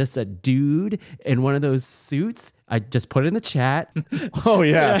 which is just a dude in one of those suits. I just put it in the chat. Oh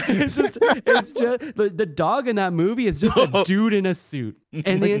yeah. It's just the dog in that movie is just a dude in a suit.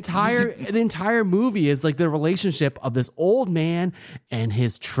 And the entire movie is like the relationship of this old man and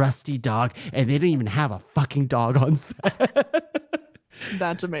his trusty dog. And they didn't even have a fucking dog on set.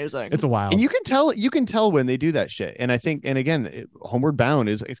 That's amazing. It's a wild. And you can tell when they do that shit. And I think, and again, Homeward Bound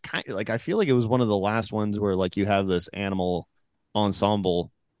it's kind of like, I feel like it was one of the last ones where like you have this animal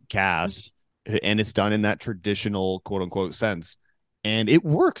ensemble cast and it's done in that traditional quote unquote sense. And it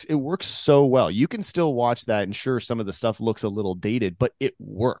works so well. You can still watch that, and sure, some of the stuff looks a little dated, but it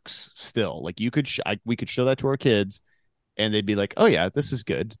works still. Like you could we could show that to our kids and they'd be like, oh yeah, this is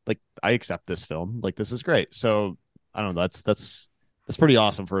good. Like I accept this film. Like this is great. So I don't know. That's pretty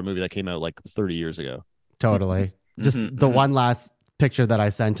awesome for a movie that came out like 30 years ago. Totally. Just the one last picture that I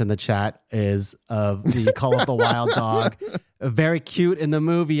sent in the chat is of the Call of the Wild dog. Very cute in the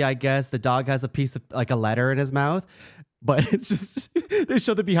movie, I guess. The dog has a piece of like a letter in his mouth, but it's just they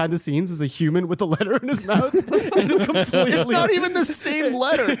show the behind the scenes as a human with a letter in his mouth. And it completely, It's not even the same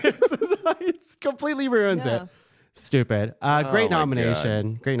letter. it's completely ruins it. Stupid. Great my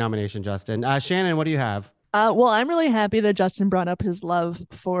nomination. Great nomination, Justin. Shannon, what do you have? Well, I'm really happy that Justin brought up his love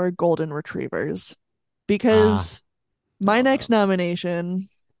for golden retrievers because my next nomination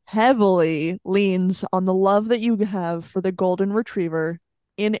heavily leans on the love that you have for the golden retriever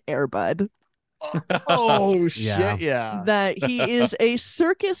in Air Bud. Oh shit, yeah. That he is a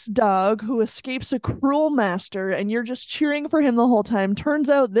circus dog who escapes a cruel master and you're just cheering for him the whole time. Turns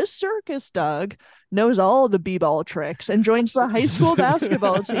out this circus dog knows all the b-ball tricks and joins the high school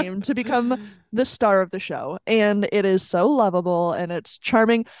basketball team to become the star of the show. And it is so lovable and it's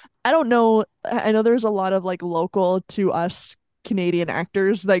charming. I don't know. I know there's a lot of like local to us Canadian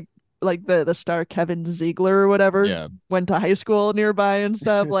actors like the star Kevin Ziegler or whatever went to high school nearby and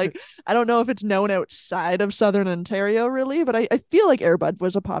stuff. Like, I don't know if it's known outside of Southern Ontario really, but I feel like Air Bud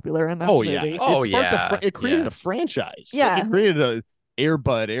was a popular enough movie. It created a franchise. Yeah. Like, it created a Air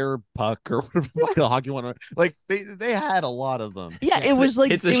Bud, Air Puck, or whatever the hockey one. Like they had a lot of them. Yeah, it was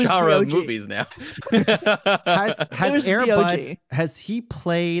like it's a genre of movies now. Has Air Bud, has he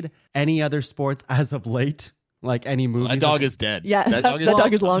played any other sports as of late? Like any movies? That dog is dead. Yeah, that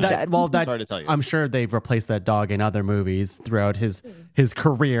dog is long dead. Well, sorry to tell you. I'm sure they've replaced that dog in other movies throughout his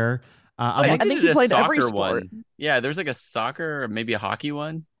career. I think he played every sport. One. Yeah, there's like a soccer or maybe a hockey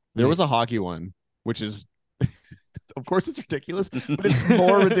one. There was a hockey one, which is, of course, it's ridiculous, but it's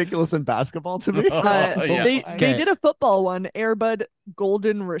more ridiculous than basketball to me. They did a football one, Air Bud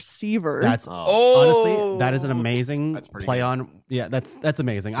Golden Receiver. That's honestly, that is an amazing play good. on. Yeah, that's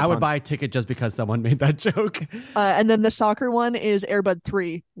amazing. I would buy a ticket just because someone made that joke. And then the soccer one is Air Bud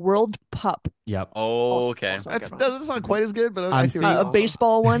 3 World Pup. Yep. Oh, okay. That's not quite as good, but I see a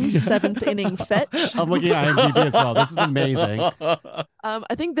baseball one, 7th inning fetch. I'm looking at IMDb as well. This is amazing.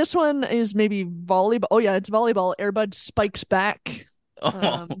 I think this one is maybe volleyball. Oh yeah, it's volleyball. Air Bud Spikes Back.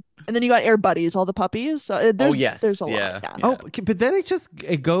 And then you got Air Buddies, all the puppies. So there's a lot. Yeah. Oh, but then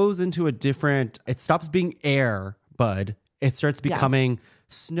it goes into a different. It stops being Air Bud. It starts becoming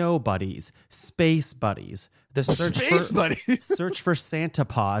Snow Buddies, Space Buddies, The Space Buddies. Search for Santa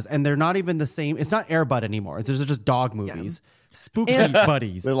Paws, and they're not even the same. It's not Air Bud anymore. These are just dog movies. Spooky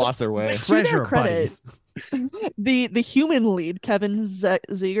buddies. They lost their way. To their Treasure credit, buddies. the human lead, Kevin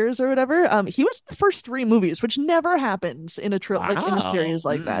Zegers or whatever, he was in the first 3 movies, which never happens in a like in a series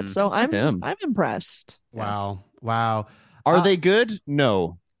like that. So I'm impressed. Wow. Are they good?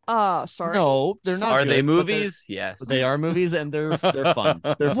 No. Sorry. No, they're not. Are good, they movies? Yes. They are movies, and they're fun.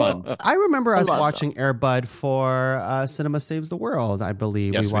 They're fun. I remember us love watching Air Bud for Cinema Saves the World, I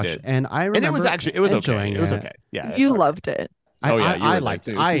believe. Yes, we we watched, did. and I remember it was okay. enjoying It was okay. Yeah, You loved it. Oh, yeah, you I were liked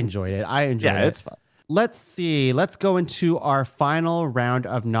there, it. too. I enjoyed it. Yeah, it. it's fun. Let's see. Let's go into our final round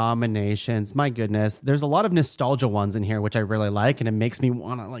of nominations. My goodness, there's a lot of nostalgia ones in here, which I really like, and it makes me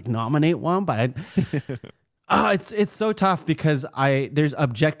want to like nominate one. But it's so tough because there's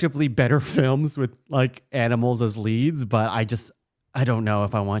objectively better films with like animals as leads, but I don't know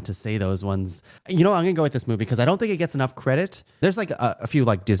if I want to say those ones. You know, I'm gonna go with this movie because I don't think it gets enough credit. There's like a few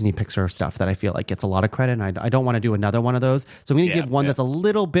like Disney Pixar stuff that I feel like gets a lot of credit, and I don't want to do another one of those. So I'm gonna give one that's a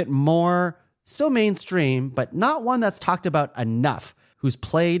little bit more still mainstream, but not one that's talked about enough. Who's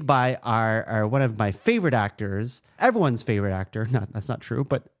played by our one of my favorite actors, everyone's favorite actor. That's not true,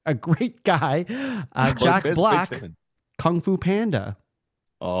 but a great guy, Jack Black, Kung Fu Panda.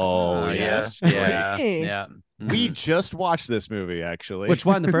 Oh, yes. Yeah. Hey. Yeah. We just watched this movie, actually. Which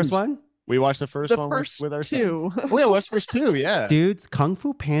one? The first one? We watched the first The one first with our 2. Oh, yeah, what's first 2? Yeah. Dudes, Kung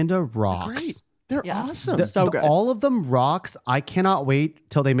Fu Panda rocks. Great. They're awesome. Good. All of them rocks. I cannot wait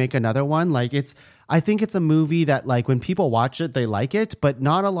till they make another one. Like I think it's a movie that like when people watch it, they like it, but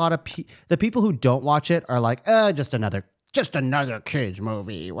not a lot of the people who don't watch it are like, just another kids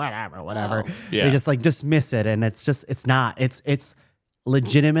movie, whatever. Oh, yeah. They just like dismiss it, and it's not. It's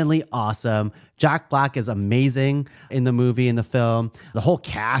legitimately awesome. Jack Black is amazing in the movie, in the film. The whole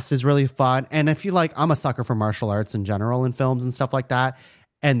cast is really fun, and if you like, I'm a sucker for martial arts in general in films and stuff like that.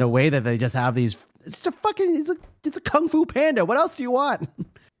 And the way that they just have these, it's a Kung Fu Panda. What else do you want?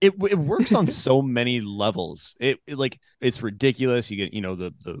 It works on so many levels. It's ridiculous. You get,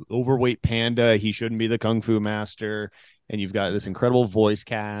 the overweight panda. He shouldn't be the Kung Fu master. And you've got this incredible voice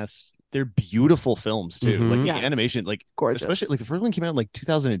cast. They're beautiful films too. Mhm. Like the animation, like Gorgeous. especially like the first one came out in like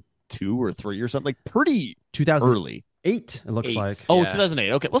 2002 or 3 or something, like pretty 2008, early. it looks like. Oh, Yeah.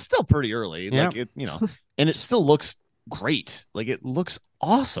 2008. Okay. Well, still pretty early. Yeah. Like and it still looks great. Like it looks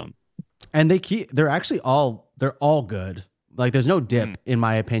awesome. And they're all good. Like there's no dip in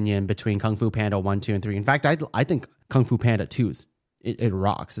my opinion between Kung Fu Panda 1, 2, and 3. In fact, I think Kung Fu Panda 2 it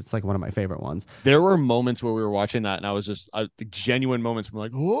rocks. It's like one of my favorite ones. There were moments where we were watching that and I was just genuine moments where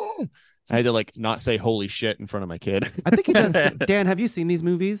I'm like, oh, I had to like not say holy shit in front of my kid. I think he does. Dan, have you seen these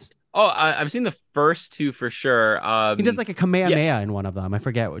movies? Oh, I've seen the first 2 for sure. He does like a Kamehameha in one of them. I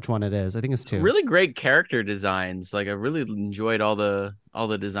forget which one it is. I think it's 2. Really great character designs. Like I really enjoyed all the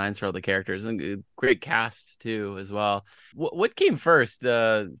designs for all the characters, and great cast too as well. What came first,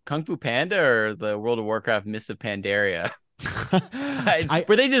 the Kung Fu Panda or the World of Warcraft Mists of Pandaria?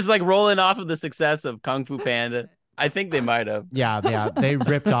 Were they just like rolling off of the success of Kung Fu Panda? I think they might have. Yeah, they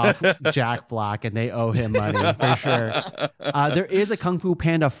ripped off Jack Black and they owe him money for sure. There is a Kung Fu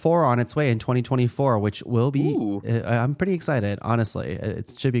Panda 4 on its way in 2024, which will be, I'm pretty excited, honestly.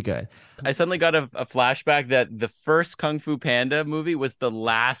 It should be good. I suddenly got a flashback that the first Kung Fu Panda movie was the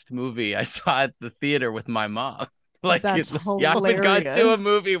last movie I saw at the theater with my mom. Like, That's I haven't got to a hilarious.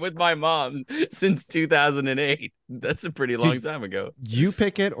 movie with my mom since 2008. That's a pretty long time ago. You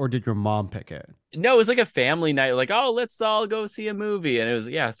pick it or did your mom pick it? No, it was like a family night. Like, oh, let's all go see a movie, and it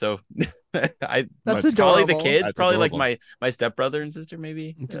was so. That's probably the adorable. kids, That's probably adorable. like my stepbrother and sister,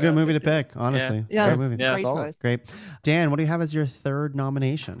 maybe. It's a good movie to pick, honestly. Yeah. Great movie. Yeah. Great Solid. choice. Great. Dan, what do you have as your third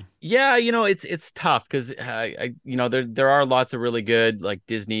nomination? Yeah, it's tough because there are lots of really good like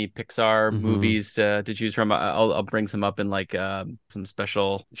Disney Pixar Mhm. movies to choose from. I'll bring some up in like some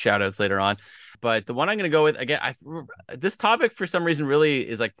special shout outs later on. But the one I'm going to go with again, this topic for some reason really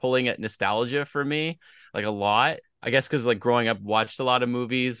is like pulling at nostalgia for me, like a lot. I guess because like growing up, watched a lot of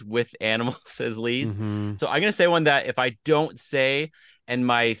movies with animals as leads. Mhm. So I'm going to say one that if I don't say, and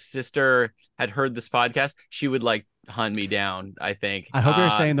my sister had heard this podcast, she would like hunt me down, I think. I hope you're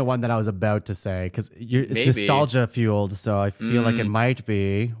saying the one that I was about to say because it's Maybe. nostalgia fueled, so I feel like it might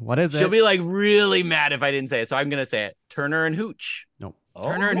be. What is it? She'll be like really mad if I didn't say it. So I'm going to say it. Turner and Hooch. No.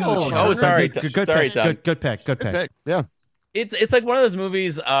 Turner and Hooch. Oh, Oh, sorry. Good Sorry, pick. Tom. Good pick. Good pick. Yeah. It's like one of those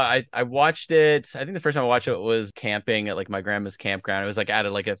movies. I watched it. I think the first time I watched it was camping at like my grandma's campground. It was like at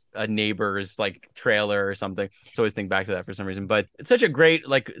a neighbor's like trailer or something. So I always think back to that for some reason. But it's such a great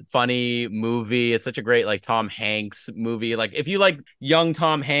like funny movie. It's such a great like Tom Hanks movie. Like if you like young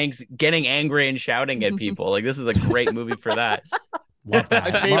Tom Hanks getting angry and shouting at people, like this is a great movie for that. Love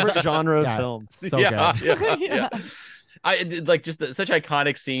that. My favorite Love- genre of yeah, film. So yeah, good. yeah. I did like just such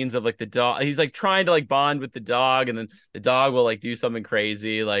iconic scenes of like the dog. He's like trying to like bond with the dog, and then the dog will like do something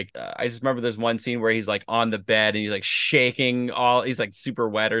crazy. Like I just remember there's one scene where he's like on the bed and he's like shaking all. He's like super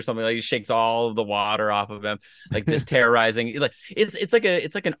wet or something. Like he shakes all of the water off of him, like just terrorizing. Like it's like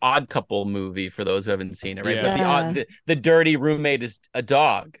an Odd Couple movie for those who haven't seen it, right? Yeah. But the dirty roommate is a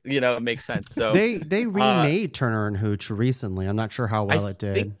dog. You know, it makes sense. So They remade Turner and Hooch recently. I'm not sure how well it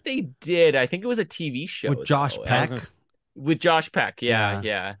did. I think they did. I think it was a TV show With Josh though. Peck. With Josh Peck,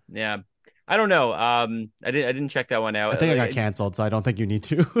 yeah. I don't know. I didn't check that one out. I think it got canceled, so I don't think you need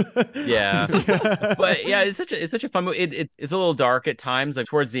to. Yeah, but yeah, it's such a fun movie. It's a little dark at times, like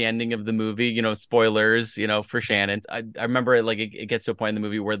towards the ending of the movie. You know, spoilers. You know, for Shannon. I remember it gets to a point in the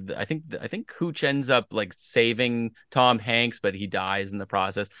movie where I think Hooch ends up like saving Tom Hanks, but he dies in the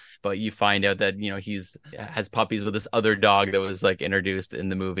process. But you find out that has puppies with this other dog that was like introduced in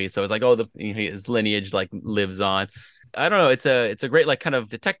the movie. So it's like his lineage like lives on. I don't know. It's a great like kind of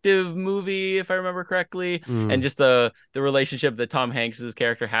detective movie, if I remember correctly, and just the relationship that Tom Hanks's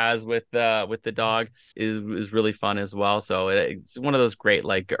character has with the dog is really fun as well. So it's one of those great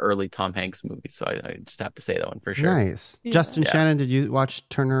like early Tom Hanks movies. So I just have to say that one for sure. Nice. Yeah. Justin Shannon, did you watch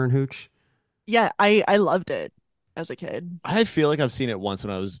Turner and Hooch? Yeah, I loved it as a kid. I feel like I've seen it once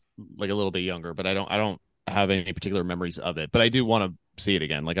when I was like a little bit younger, but I don't have any particular memories of it. But I do want to see it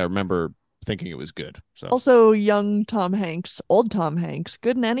again. Like I remember thinking it was good. So Also, young Tom Hanks, old Tom Hanks,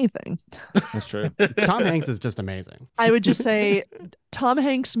 good in anything. that's true. Tom Hanks is just amazing. I would just say Tom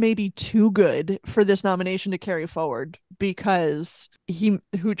Hanks may be too good for this nomination to carry forward because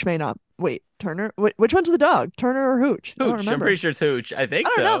Hooch may not. Wait, Turner? Which one's the dog? Turner or Hooch? I don't Hooch. I'm remember. pretty sure it's Hooch. I think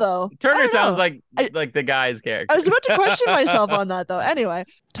I so. don't know though. I Turner don't sounds know. like the guy's character. I was about to question myself on that though. Anyway,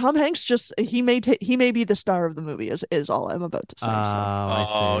 Tom Hanks he may be the star of the movie is all I'm about to say. I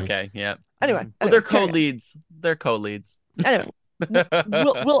see. Oh, okay, yeah. Anyway, Well, they're carry on. co-leads. They're co-leads. Anyway,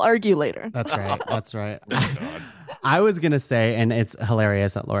 we'll argue later. That's right. That's right. I was going to say, and it's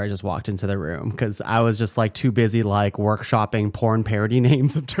hilarious that Laura just walked into the room because I was just like too busy like workshopping porn parody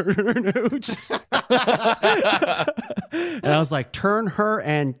names of Turner and Hooch. And I was like, Turn Her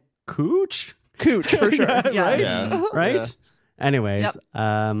and Cooch? Cooch for sure. Yeah. Right? Yeah. Right? Yeah. Anyways,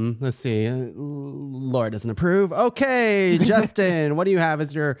 let's see. Laura doesn't approve. Okay, Justin, what do you have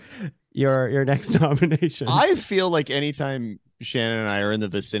as your next nomination? I feel like anytime Shannon and I are in the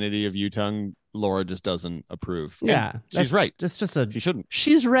vicinity of Tuong, Laura just doesn't approve. Yeah, And she's right. Just She shouldn't.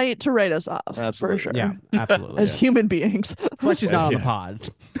 She's right to write us off. Absolutely. For sure. yeah, absolutely. As human beings. That's why she's not on the Yeah. pod.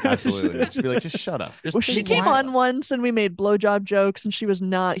 Absolutely. She'd be like, just shut up. Just Well, she came on once and we made blowjob jokes and she was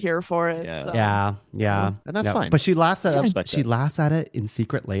not here for it. Yeah. so. Yeah, And that's yeah. fine. But she laughs at I it. respect She that. laughs at it in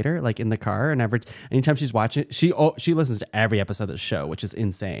secret later, like in the car, and anytime she's watching, she listens to every episode of the show, which is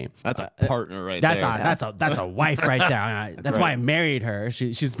insane. That's a partner right That's there. that's a wife right there. That's why I married her.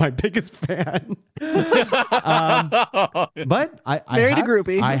 She's my biggest fan. But I Married a have,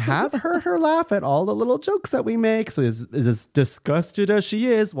 groupie. I have heard her laugh at all the little jokes that we make. So as disgusted as she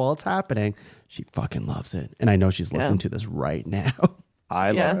is while it's happening, she fucking loves it, and I know she's listening to this right now.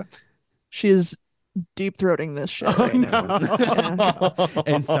 Hi, Yeah. Laura. She is deep throating this shit right now. Yeah.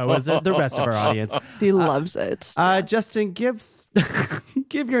 And so is the rest of our audience. She loves it. Justin, give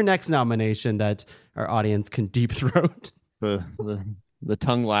your next nomination that our audience can deep throat. The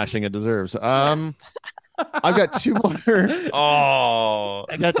tongue lashing it deserves. I've got two more. Oh,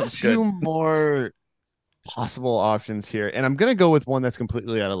 I got two more possible options here, and I'm gonna go with one that's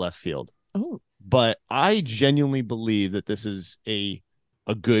completely out of left field. Oh. But I genuinely believe that this is a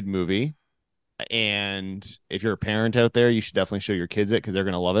good movie, and if you're a parent out there, you should definitely show your kids it because they're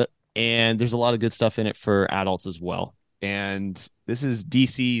gonna love it. And there's a lot of good stuff in it for adults as well. And this is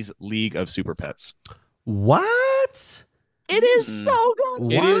DC's League of Super Pets. What? It is so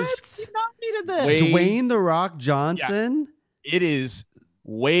good. It What? is We not needed this. Wait. Dwayne the Rock Johnson? It is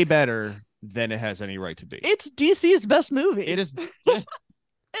way better than it has any right to be. It's DC's best movie. It is.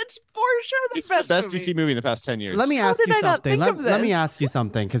 It's for sure the It's best, the best movie. DC movie in the past 10 years. Let me How ask did you I not something. think of Let me this? ask you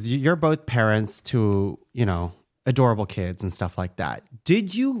something because you're both parents to, adorable kids and stuff like that.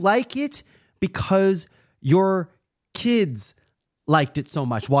 Did you like it because your kids liked it so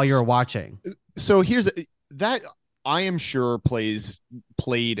much while you were watching? So here's that I am sure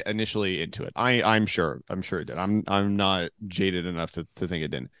played initially into it. I'm sure it did. I'm not jaded enough to think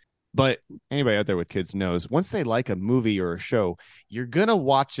it didn't. But anybody out there with kids knows once they like a movie or a show, you're gonna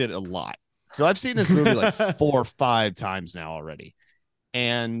watch it a lot. So I've seen this movie like 4 or 5 times now already.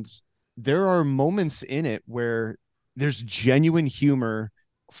 And there are moments in it where there's genuine humor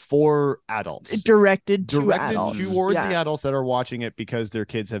for adults. Directed adults. towards the adults that are watching it because their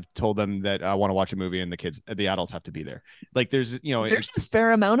kids have told them that I want to watch a movie, and the adults have to be there. Like there's a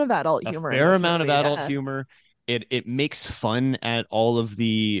fair amount of adult humor. Humor. It makes fun at all of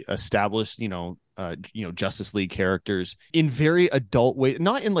the established, Justice League characters in very adult ways,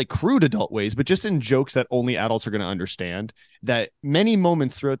 not in like crude adult ways, but just in jokes that only adults are going to understand. That many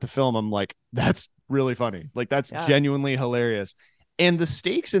moments throughout the film, I'm like, that's really funny. Like that's genuinely hilarious. And the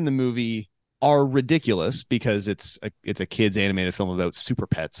stakes in the movie are ridiculous because it's a kid's animated film about super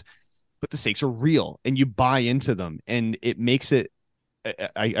pets, but the stakes are real and you buy into them, and it makes it.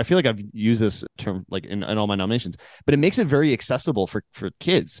 I feel like I've used this term like in all my nominations, but it makes it very accessible for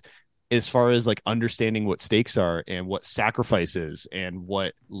kids as far as like understanding what stakes are and what sacrifice is and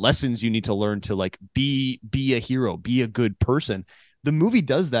what lessons you need to learn to like be a hero, be a good person. The movie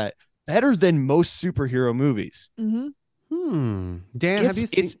does that better than most superhero movies. Mm-hmm. Dan, have you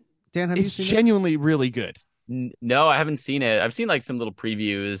seen it's genuinely really good. No, I haven't seen it. I've seen like some little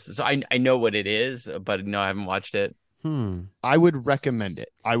previews, so I know what it is, but no, I haven't watched it. I would recommend it.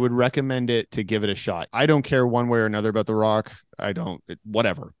 I would recommend it to give it a shot. I don't care one way or another about The Rock.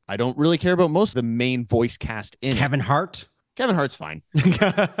 Whatever. I don't really care about most of the main voice cast in Kevin Hart. Kevin Hart's fine.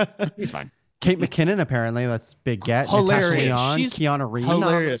 He's fine. Kate McKinnon, apparently, that's big get. Hilarious. Natasha Lyonne, Keanu Reeves.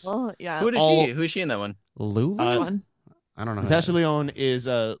 Hilarious. Yeah. Who is she in that one? Lulu? I don't know. Natasha Lyonne is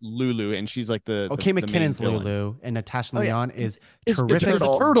Lulu, and she's like the Kate McKinnon's Lulu, and Natasha Lyonne is terrific.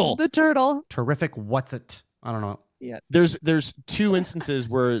 The turtle. Terrific. What's it? I don't know. Yeah. There's 2 instances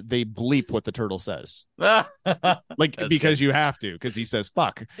where they bleep what the turtle says. Like because you have to, because he says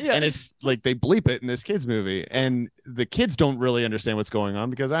fuck. Yeah. And it's like they bleep it in this kids movie, and the kids don't really understand what's going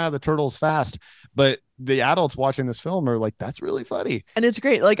on because the turtle's fast. But the adults watching this film are like, that's really funny. And it's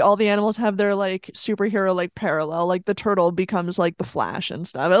great. Like all the animals have their like superhero like parallel. Like the turtle becomes like the Flash and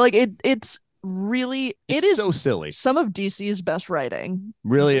stuff. Like it's really it is so silly. Some of DC's best writing.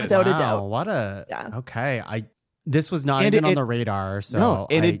 Really is. Without a doubt. What a okay. This was not even on the radar. So no,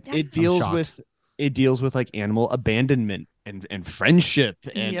 and it deals with like animal abandonment and friendship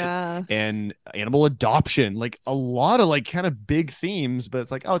and animal adoption, like a lot of like kind of big themes. But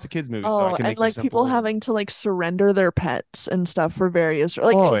it's like, it's a kids movie, so I can make like people having to like surrender their pets and stuff for various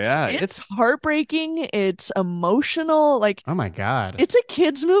like. It's heartbreaking. It's emotional. Like, oh my god, it's a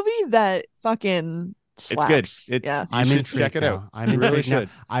kids movie that fucking. Slaps. It's good. I'm intrigued. Check it out. I'm intrigued now.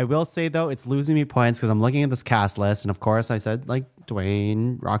 I will say though, it's losing me points because I'm looking at this cast list, and of course, I said like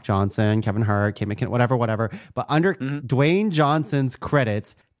Dwayne Rock Johnson, Kevin Hart, Kate McKinnon, whatever. But under Dwayne Johnson's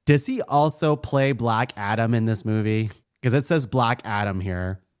credits, does he also play Black Adam in this movie? Because it says Black Adam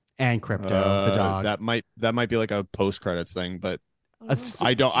here and Crypto the dog. That might be like a post credits thing, but.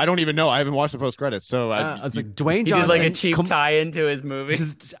 I don't even know. I haven't watched the post credits, so I was like, Dwayne Johnson did like a cheap tie into his movie.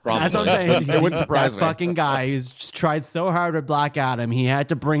 That's what I'm saying. It wouldn't surprise that me. Fucking guy who's just tried so hard with Black Adam, he had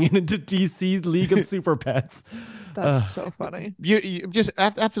to bring it into DC League of Super Pets. That's so funny. You just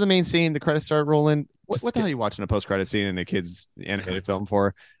after the main scene, the credits start rolling. What the hell are you watching a post credit scene in a kid's animated film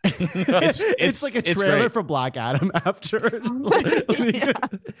for? It's like a trailer for Black Adam after.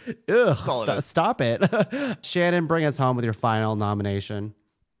 Stop it. Shannon, bring us home with your final nomination.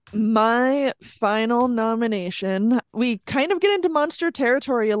 My final nomination, we kind of get into monster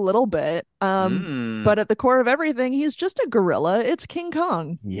territory a little bit, but at the core of everything, he's just a gorilla. It's King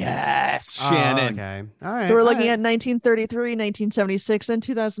Kong. Yes, Shannon. Okay. All right. So we're looking at 1933, 1976, and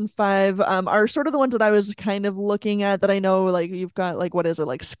 2005 are sort of the ones that I was kind of looking at that I know, like, you've got, like, what is it,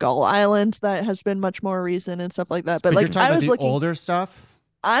 like Skull Island that has been much more recent and stuff like that. But like, you're talking I was about the looking older stuff?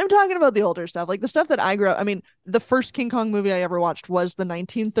 I'm talking about the older stuff, like the stuff that I grew up. I mean, the first King Kong movie I ever watched was the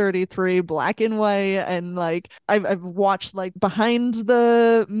 1933 black and white, and like I've watched like behind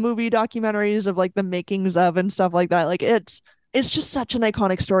the movie documentaries of like the makings of and stuff like that. Like it's just such an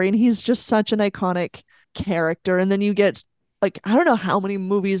iconic story, and he's just such an iconic character. And then you get like, I don't know how many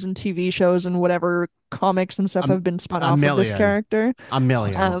movies and TV shows and whatever comics and stuff have been spun off of this character. A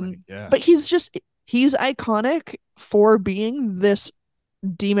million. But he's iconic for being this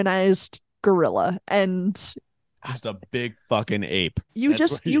demonized gorilla, and just a big fucking ape. You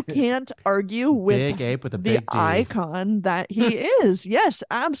can't argue with big ape with a the big D. icon that he is. Yes,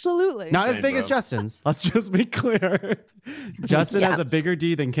 absolutely. Not as big as Justin's. Let's just be clear. Justin has a bigger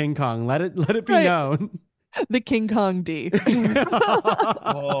D than King Kong. Let it be known. The King Kong D.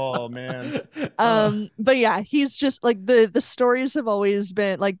 Oh man. But yeah, he's just like the stories have always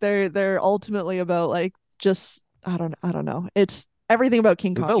been like they're ultimately about like just I don't know. It's everything about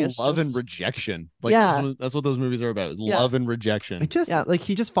King Kong About is love and just, rejection. Like Yeah. that's what those movies are about. Yeah. Love and rejection. It just Yeah. like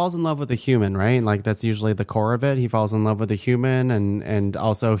he just falls in love with a human, right? Like that's usually the core of it. He falls in love with a human, and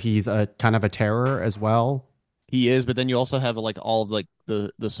also he's a kind of a terror as well. He is, but then you also have like all of like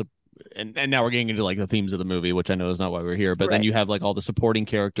and now we're getting into like the themes of the movie, which I know is not why we're here. But then Right. you have like all the supporting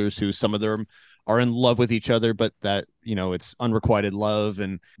characters who some of them are in love with each other, but that it's unrequited love,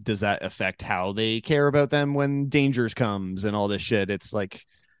 and does that affect how they care about them when dangers comes and all this shit? It's like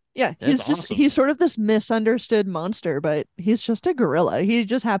Yeah, That's awesome. he's sort of this misunderstood monster, but he's just a gorilla. He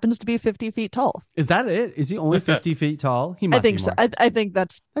just happens to be 50 feet tall. Is that it? Is he only 50 feet tall? He I must think be so. more. I think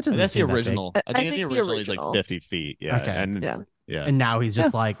that's That doesn't that's the seem that big. original. I think the original is like original. 50 feet. Yeah. Okay. And Yeah. And now he's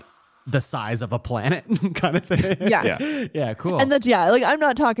just like the size of a planet kind of thing. Yeah. Yeah, cool. And that's like I'm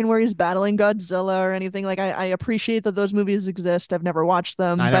not talking where he's battling Godzilla or anything. Like I appreciate that those movies exist. I've never watched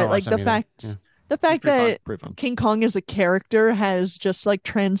them, I never but like watched the them either. fact Yeah. the fact that Pretty fun. King Kong as a character has just like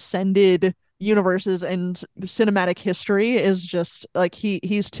transcended universes and cinematic history is just like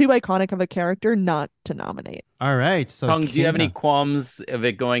he's too iconic of a character not to nominate. All right. So Tuong, do you have any King qualms of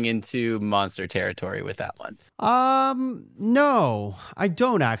it going into monster territory with that one? Kong. No, I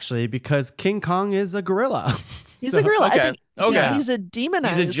don't actually, because King Kong is a gorilla. He's So- a gorilla. okay. I think Okay. he's a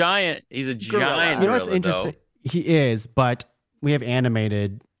demonized. He's a giant. He's a gorilla. giant. You know what's gorilla, interesting? though. He is, but we have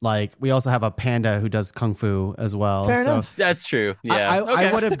animated. Like we also have a panda who does kung fu as well. Fair so enough. That's true. Yeah.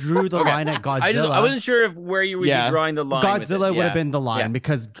 I would have drew the line at Godzilla. I wasn't sure if where you would Yeah. be drawing the line. with it. Godzilla would Yeah. have been the line Yeah.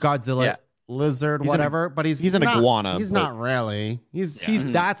 because Godzilla, Yeah. lizard, He's whatever. But he's an not, iguana, He's but- not really. He's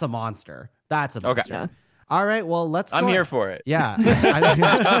Mhm. that's a monster. That's a Okay. monster. Yeah. All right. Well, let's. I'm go here for it. Yeah.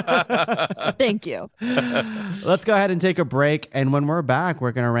 Thank you. Let's go ahead and take a break. And when we're back,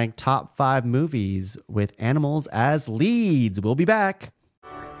 we're going to rank top 5 movies with animals as leads. We'll be back.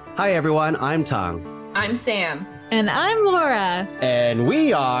 Hi, everyone. I'm Tuong. I'm Sam. And I'm Laura. And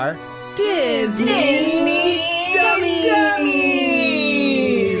we are Disney Dummies.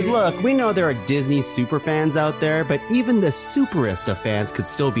 Look, we know there are Disney superfans out there, but even the superest of fans could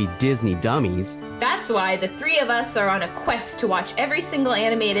still be Disney dummies. That's why the three of us are on a quest to watch every single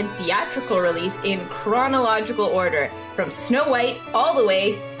animated theatrical release in chronological order, from Snow White all the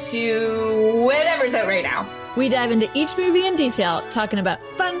way to whatever's out right now. We dive into each movie in detail, talking about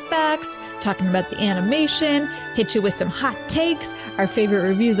fun facts, talking about the animation, hit you with some hot takes, our favorite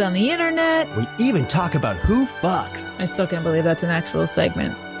reviews on the internet. We even talk about who fucks. I still can't believe that's an actual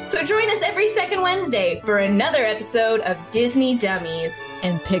segment. So join us every second Wednesday for another episode of Disney Dummies.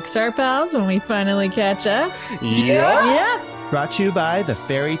 And Pixar pals when we finally catch up. Yeah. Brought to you by the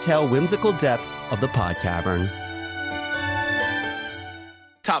fairy tale whimsical depths of the pod cavern.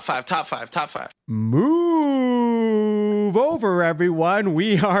 Top five. Move over, everyone.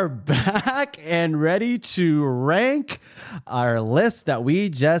 We are back and ready to rank our list that we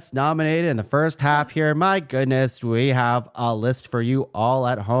just nominated in the first half here. My goodness, we have a list for you all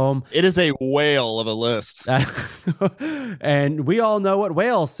at home. It is a whale of a list. And we all know what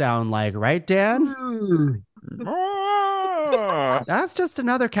whales sound like, right, Dan? That's just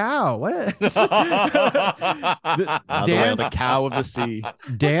another cow. What? The cow of the sea.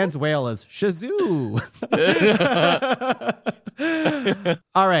 Dan's whale is Shazoo.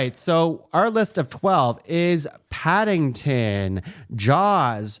 All right, so our list of 12 is Paddington,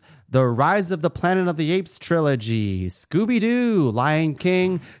 Jaws, The Rise of the Planet of the Apes trilogy, Scooby-Doo, Lion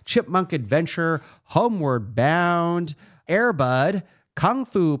King, Chipmunk Adventure, Homeward Bound, Air Bud, Kung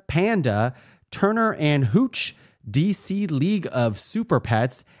Fu Panda, Turner and Hooch, DC League of Super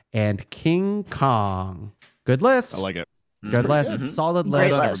Pets, and King Kong. Good list. I like it. Good list. Solid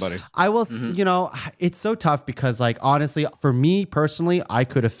Great list. list. Everybody. I will, it's so tough because, like, honestly, for me personally, I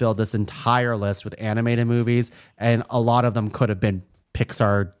could have filled this entire list with animated movies, and a lot of them could have been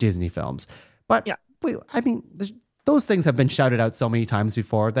Pixar Disney films. But Yeah. those things have been shouted out so many times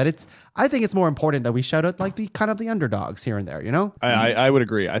before that I think it's more important that we shout out like the kind of the underdogs here and there, you know? I would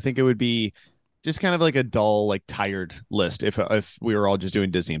agree. I think it would be just kind of like a dull, like tired list if we were all just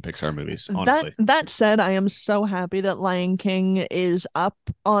doing Disney and Pixar movies, honestly. That said, I am so happy that Lion King is up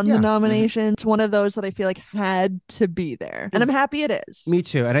on Yeah. the nominations. It's one of those that I feel like had to be there, and I'm happy it is. Me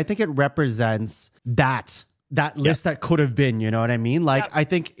too. And I think it represents that list that could have been, you know what I mean? Like, I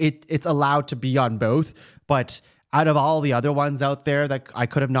think it's allowed to be on both, but out of all the other ones out there that I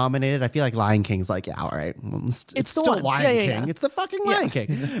could have nominated, I feel like Lion King's like, yeah, all right. It's the still one. Lion King. Yeah. It's the fucking Lion King.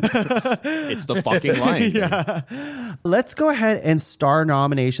 It's the fucking Lion King. Yeah. Let's go ahead and star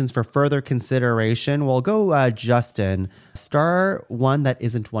nominations for further consideration. We'll go Justin. Star one that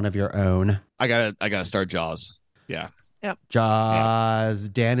isn't one of your own. I gotta start Jaws. Yeah. Yep. Jaws.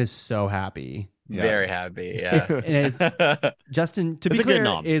 Dan is so happy. Yeah. Very happy. Yeah. And it's, Justin, to be It's a good clear,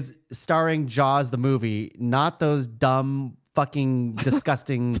 nom. is starring Jaws the movie, not those dumb, fucking,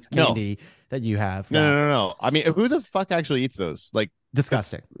 disgusting No. candy that you have. No. I mean, who the fuck actually eats those? Like,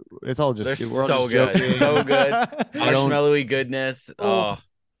 Disgusting. it's all just They're we're all so just good. joking. So good. I don't- Marshmallowy goodness. Oh,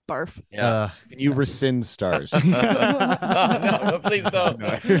 Barf. yeah. Can you rescind stars? No, please don't.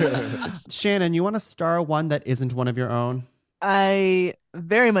 Shannon, you want to star one that isn't one of your own? I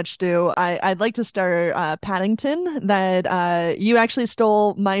very much do. I'd like to star Paddington. That you actually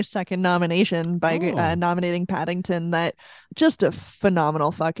stole my second nomination by Oh. nominating Paddington. That just a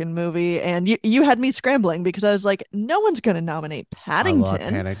phenomenal fucking movie. And you had me scrambling because I was like, no one's gonna nominate Paddington. I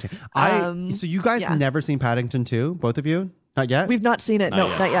love Paddington. So you guys yeah. never seen Paddington 2? Both of you? Not yet? We've not seen it. Not No,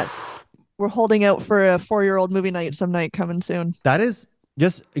 yet. not yet. We're holding out for a 4-year-old movie night some night coming soon. That is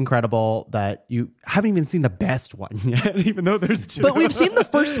just incredible that you haven't even seen the best one yet, even though there's two. But we've seen the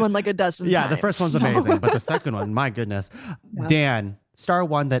first one like a dozen Yeah, times. the first one's so- amazing, but the second one, my goodness. Yeah. Dan, star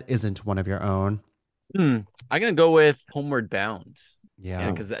one that isn't one of your own. I'm gonna go with Homeward Bound. Yeah.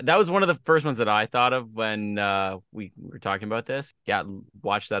 Yeah, because that was one of the first ones that I thought of when we were talking about this. Yeah,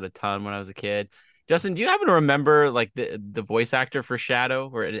 watched that a ton when I was a kid. Justin, do you happen to remember like the voice actor for Shadow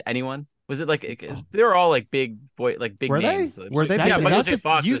or anyone? Was it like they were all like big big Were they? names? Were they Yeah, big Michael names? J.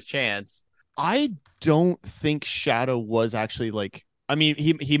 Fox You- was Chance. I don't think Shadow was actually like. I mean,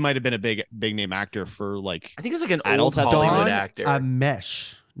 he might have been a big name actor for like. I think it was like an Adults old at the Hollywood time? actor.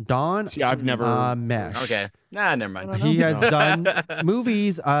 Mesh. Dawn See, I've never. Mesh. Okay, never mind. I don't He know. has done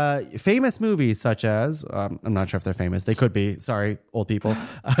movies, famous movies such as, I'm not sure if they're famous. They could be. Sorry, old people.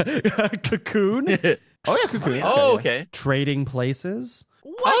 Cocoon, Oh yeah, Cocoon. Oh, okay. Trading Places,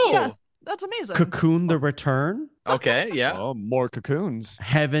 What? Oh. Yeah, that's amazing. Cocoon the Return, Okay, yeah. Oh, more cocoons.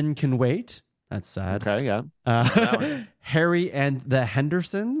 Heaven Can Wait. That's sad. Okay, yeah. that one. Harry and the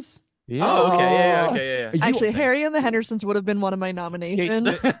Hendersons. Yeah. Oh, okay, yeah, okay, yeah. You- Actually, Harry and the Hendersons would have been one of my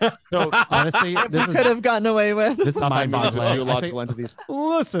nominations. So honestly, this is Could have gotten away with. this is top five movies with mind-boggling. I say, zoological entities.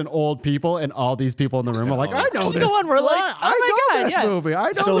 listen, old people, and all these people in the room are like, I know Just this. the one we're like, I oh my know God, this yeah. movie. I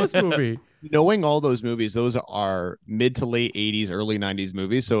know So- this movie. Knowing all those movies, those are mid to late 80s, early 90s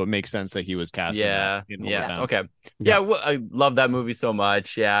movies, so it makes sense that he was cast in Yeah, that, in yeah, Hometown. okay, Yeah. I love that movie so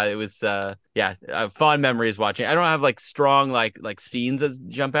much. Yeah, it was, fond memories watching. I don't have like strong like scenes that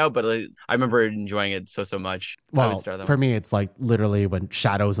jump out, but like, I remember enjoying it so much. I would Well, start that for one. me, it's like literally when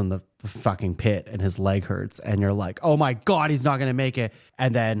Shadow's in the fucking pit and his leg hurts, and you're like, oh my God, he's not going to make it.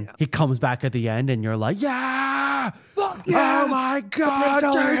 And then he comes back at the end, and you're like, yeah! Oh my God!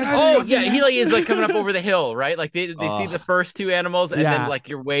 Jesus! Oh yeah, he like is like coming up over the hill, right? Like they see the first two animals, and Yeah. then like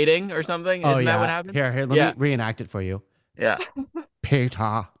you're waiting or something. Oh, Isn't yeah. that what happened? Here, let Yeah. me reenact it for you. Yeah.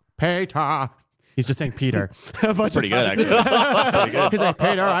 Peter. He's just saying Peter. A bunch of Pretty good, times. actually. Pretty good. He's like,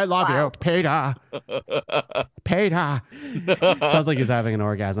 Peter, I love you. Peter. Sounds like he's having an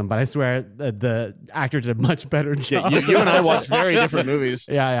orgasm, but I swear the actor did a much better Yeah, job. you and I watched very different movies.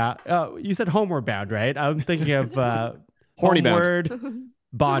 Yeah. You said Homeward Bound, right? I'm thinking of Horny Bound. Homeward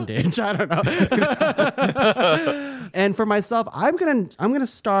Bondage. I don't know. And for myself, I'm gonna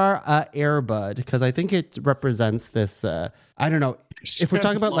star Airbud because I think it represents this. I don't know if we're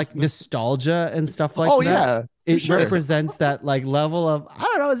talking about like nostalgia and stuff like Oh, that. yeah, it sure. represents that like level of I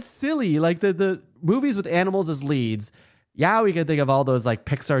don't know. It's silly, like the movies with animals as leads. Yeah, we can think of all those like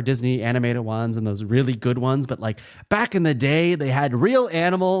Pixar, Disney animated ones and those really good ones, but like back in the day, they had real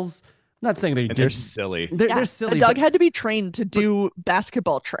animals. I'm not saying they And they're did. silly. They're silly. A dog but- had to be trained to do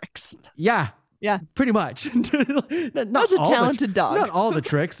basketball tricks. yeah. Yeah. Pretty much. That was a talented dog. Not all the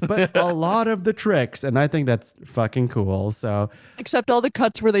tricks, but a lot of the tricks. And I think that's fucking cool. So, Except all the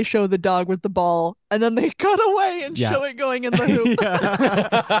cuts where they show the dog with the ball and then they cut away and Yeah. show it going in the hoop.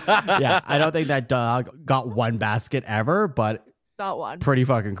 yeah, I don't think that dog got one basket ever, but Not one. pretty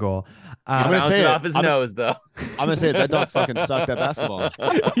fucking cool. I'm gonna Bounce say it it. off his I'm- nose though. I'm gonna say it, that dog fucking sucked at basketball.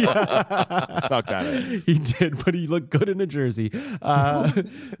 Yeah. Sucked at it. He did, but he looked good in a jersey. He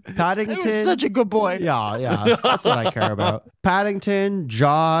Paddington. was such a good boy. Yeah, that's what I care about. Paddington,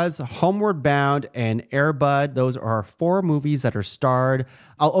 Jaws, Homeward Bound, and Airbud. Those are our 4 movies that are starred.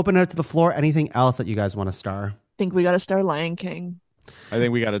 I'll open it up to the floor. Anything else that you guys want to star? I think we got to star Lion King. I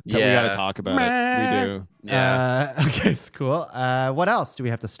think we gotta Yeah. talk about it. We do. Yeah. Okay, it's cool. What else do we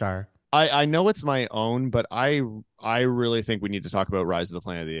have to star? I know it's my own, but I really think we need to talk about Rise of the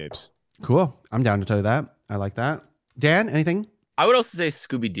Planet of the Apes. Cool. I'm down to tell you that. I like that. Dan, anything? I would also say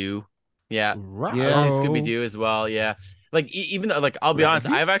Scooby-Doo. Yeah. Right. I would say Scooby-Doo as well. Yeah. Like even though, like, I'll be honest,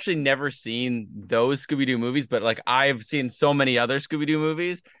 I've actually never seen those Scooby-Doo movies, but like I've seen so many other Scooby-Doo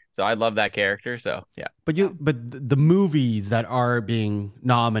movies, so I love that character. So yeah. But the movies that are being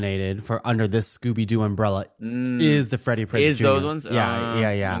nominated for under this Scooby-Doo umbrella is the Freddie Prinze Is Jr. those ones? Yeah.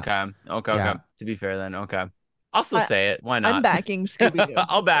 Okay. Yeah. To be fair, then I'll still say it. Why not? I'm backing Scooby-Doo.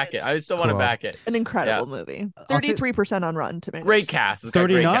 I'll back it. I still want to Cool. back it. An incredible movie. 33% on Rotten Tomatoes. Great cast. It's got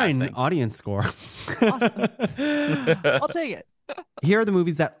great 39 casting. audience score. Awesome. I'll take it. Here are the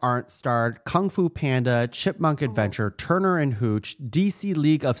movies that aren't starred: Kung Fu Panda, Chipmunk Adventure, Turner and Hooch, DC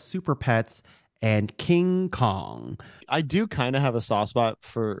League of Super Pets, and King Kong. I do kind of have a soft spot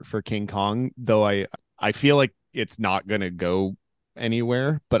for King Kong, though I feel like it's not gonna go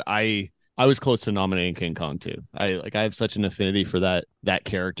anywhere. But I was close to nominating King Kong too. I have such an affinity for that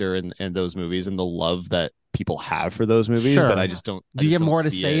character and those movies and the love that people have for those movies. Sure. But I just don't. Do you have more to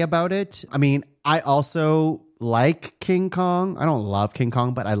say about it? I mean, I also like King Kong. I don't love King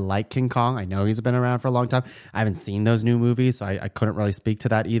Kong, but I like King Kong. I know he's been around for a long time. I haven't seen those new movies, so I couldn't really speak to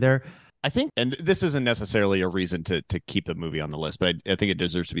that either. I think, and this isn't necessarily a reason to keep the movie on the list, but I think it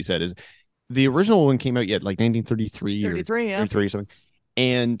deserves to be said, is the original one came out yet like 1933 33, yeah. 33 or something.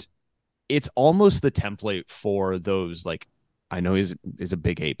 And it's almost the template for those, like, I know he's a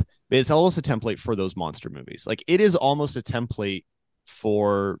big ape, but it's almost a template for those monster movies. Like, it is almost a template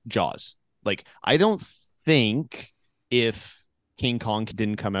for Jaws. Like, I don't think if King Kong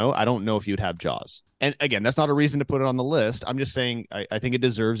didn't come out, I don't know if you'd have Jaws. And again, that's not a reason to put it on the list. I'm just saying I think it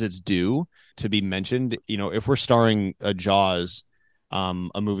deserves its due to be mentioned. You know, if we're starring a Jaws,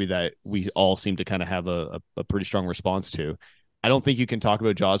 a movie that we all seem to kind of have a pretty strong response to, I don't think you can talk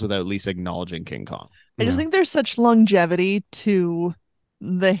about Jaws without at least acknowledging King Kong. I just think there's such longevity to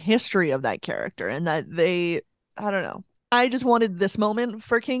the history of that character, and that I don't know. I just wanted this moment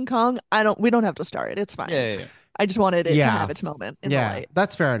for King Kong. We don't have to star it. It's fine. Yeah. I just wanted it to have its moment in the light.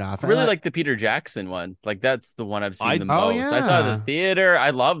 That's fair enough. I really like the Peter Jackson one. Like, that's the one I've seen the most. yeah. I saw it at the theater. I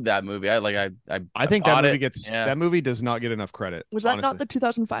love that movie. I think bought that movie it. that movie does not get enough credit. Was that honestly. not the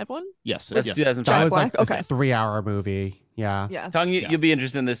 2005 one? Yes. That's yes. 2005. That was Black? like Okay. a 3-hour movie. Yeah. Yeah. Tuong, you'll be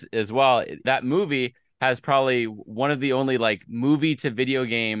interested in this as well. That movie has probably one of the only like movie to video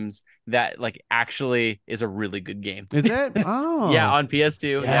games that like actually is a really good game. Is it? Oh. Yeah, on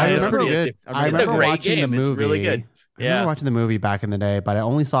PS2. Yeah, it's I pretty remember- good. I It's a remember great watching game. the It's movie. really good. I remember watching the movie back in the day, but I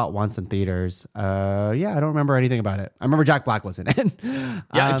only saw it once in theaters. I don't remember anything about it. I remember Jack Black was in it. Yeah,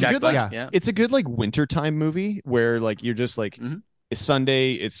 it's Jack good. Black, Like, yeah. it's a good like wintertime movie where like you're just like it's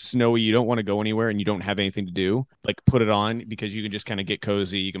Sunday, it's snowy, you don't want to go anywhere, and you don't have anything to do. Like, put it on because you can just kind of get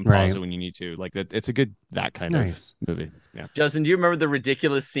cozy. You can pause it when you need to. Like that, it's a good kind Nice. of movie. Yeah. Justin, do you remember the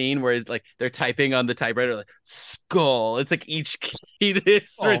ridiculous scene where it's like they're typing on the typewriter like skull? It's like each key.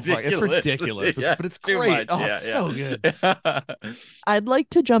 It's ridiculous. It's ridiculous. But it's too great. much. It's so good. I'd like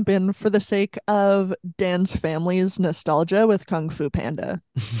to jump in for the sake of Dan's family's nostalgia with Kung Fu Panda.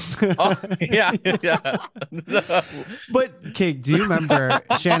 yeah. But, okay, do you remember,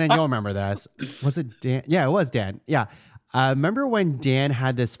 Shannon, you'll remember this. Was it Dan? Yeah, it was Dan. Yeah. Remember when Dan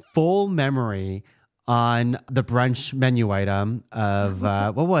had this full memory on the brunch menu item of,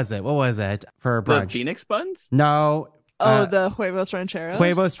 what was it for brunch? The Phoenix buns? No. The Huevos Rancheros?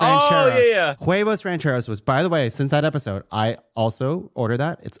 Huevos Rancheros. Oh, yeah. Huevos Rancheros was, by the way, since that episode, I also ordered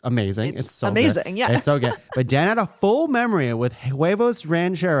that. It's amazing. It's so amazing, good. yeah. It's so good. But Dan had a full memory with Huevos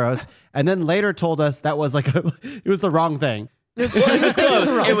Rancheros and then later told us that was like it was the wrong thing. It was close.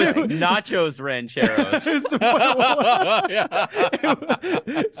 It was Nachos Rancheros.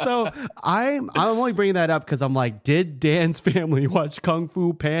 So I'm only bringing that up because I'm like, did Dan's family watch Kung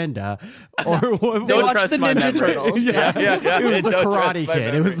Fu Panda? Or what? They Don't watched trust the my Ninja memory. Turtles. Yeah. It was the Don't Karate trust my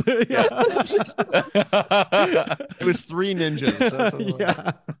Kid. It was It was three ninjas. That's what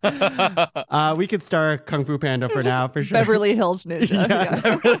it was. we could star Kung Fu Panda for now, for sure. Beverly Hills Ninja.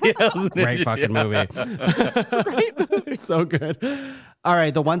 Yeah. Great fucking movie. It's so good. All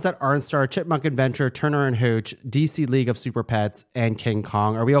right, the ones that aren't star: Chipmunk Adventure, Turner and Hooch, DC League of Super Pets, and King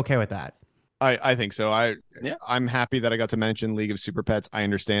Kong. Are we okay with that? I think so. I'm happy that I got to mention League of Super Pets. I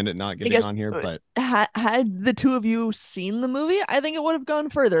understand it not getting on here, but Had the two of you seen the movie, I think it would have gone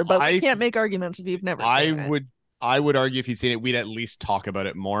further. But we can't make arguments if you've never seen it. I would argue if you'd seen it, we'd at least talk about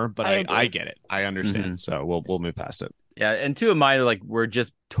it more. But I get it. I understand. So we'll move past it. Yeah, and two of mine like were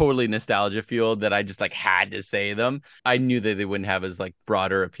just totally nostalgia fueled that I just like had to say them. I knew that they wouldn't have as like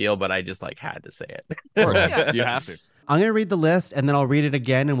broader appeal, but I just like had to say it. Of course, you have to. I'm going to read the list and then I'll read it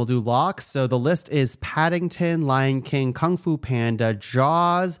again and we'll do locks. So the list is Paddington, Lion King, Kung Fu Panda,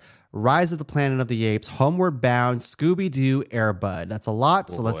 Jaws, Rise of the Planet of the Apes, Homeward Bound, Scooby-Doo, Air Bud. That's a lot.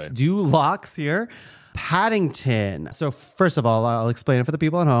 So let's do locks here. Paddington. So first of all, I'll explain it for the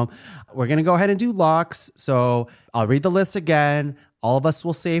people at home. We're going to go ahead and do locks. So I'll read the list again. All of us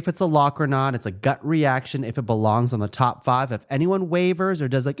will say if it's a lock or not. It's a gut reaction if it belongs on the top 5. If anyone wavers or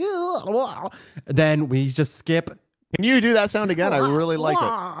does like, then we just skip. Can you do that sound again? I really like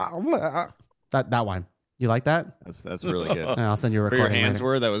it. That one. You like that? That's really good. And I'll send you a Where your recording hands later.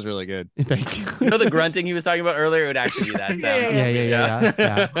 were, that was really good. Thank you. You know the grunting he was talking about earlier? It would actually be that sound.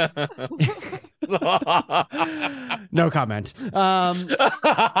 Yeah. No comment.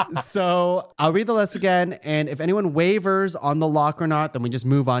 So I'll read the list again. And if anyone wavers on the lock or not, then we just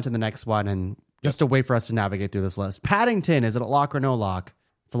move on to the next one. And just to wait for us to navigate through this list. Paddington, is it a lock or no lock?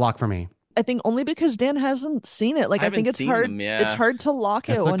 It's a lock for me. I think only because Dan hasn't seen it. Like I think it's hard. It's hard to lock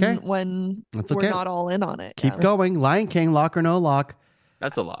it when we're not all in on it. Keep going. Lion King, lock or no lock?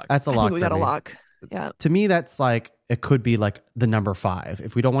 That's a lock. That's a lock. I think we got a lock. Yeah. To me, that's like it could be like the number 5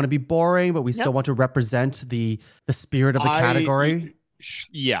 if we don't want to be boring, but we still want to represent the spirit of the category.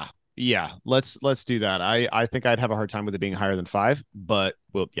 Yeah. Let's do that. I think I'd have a hard time with it being higher than 5, but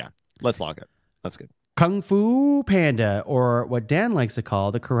let's lock it. That's good. Kung Fu Panda, or what Dan likes to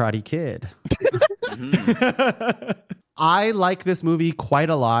call the Karate Kid. I like this movie quite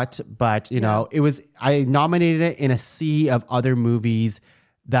a lot, but you know, I nominated it in a sea of other movies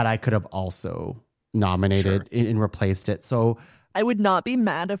that I could have also nominated and replaced it. So I would not be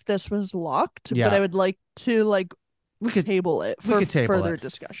mad if this was locked, but I would like to table it for further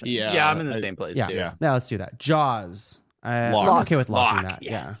discussion. Yeah, I'm in the same place too. Yeah, let's do that. Jaws. I'm okay with locking that.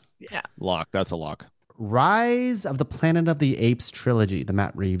 Yes. Lock. That's a lock. Rise of the Planet of the Apes trilogy, the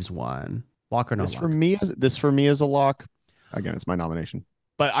Matt Reeves one. Lock or no lock? This for me is a lock. Again, it's my nomination.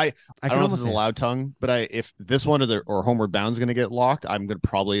 But I don't know if this is a loud tongue, but if this one or Homeward Bound is going to get locked, I'm going to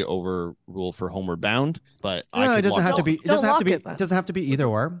probably overrule for Homeward Bound. But it doesn't have to be. It doesn't have to be either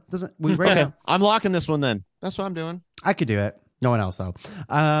or. I'm locking this one then. That's what I'm doing. I could do it. No one else though.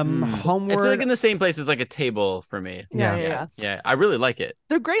 Homeward. It's like in the same place as like a table for me. Yeah. I really like it.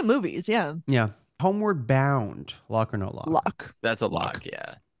 They're great movies. Yeah. Homeward Bound. Lock or no lock? Lock. That's a lock.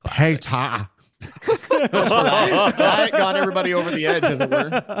 Yeah. Hey, Ta. I got everybody over the edge, as it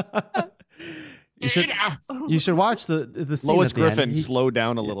were. You should watch the scene Lois at the Griffin end. slow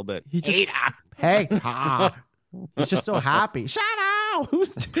down a little bit. He just hey Ta. He's just so happy. Shut up.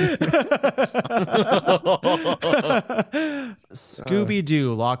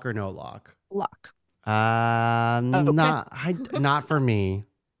 Scooby-Doo, lock or no lock? Lock. Not for me.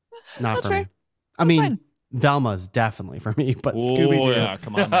 Not for me. I mean, fine. Velma's definitely for me, but Scooby-Doo. Yeah,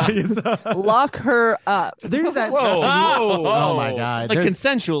 come on. Lock her up. There's that. Whoa. Oh my God. Like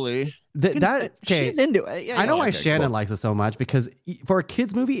consensually. She's into it. Yeah, I know why Shannon likes it so much, because for a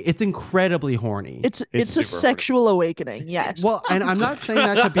kid's movie, it's incredibly horny. It's a sexual awakening. Yes. Well, and I'm not saying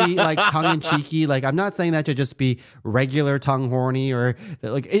that to be like tongue in cheeky. Like, I'm not saying that to just be regular tongue horny, or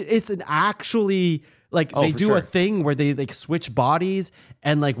like it's an actually. Like they do a thing where they like switch bodies,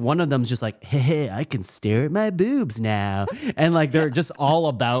 and like one of them's just like, hey, I can stare at my boobs now, and like they're just all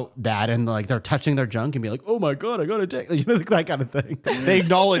about that, and like they're touching their junk and be like, oh my God, I got a dick, you know, that kind of thing. They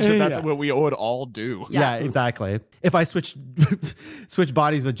acknowledge that that's what we would all do. Yeah, exactly. If I switch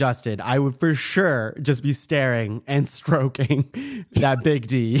bodies with Justin, I would for sure just be staring and stroking that big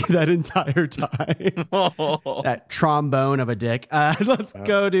D that entire time. That trombone of a dick. Let's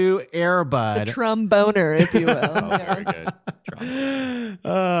go to Air Bud. The tromboner, if you will. Very good.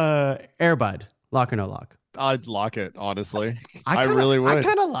 Air Bud, lock or no lock? I'd lock it, honestly. I really would. I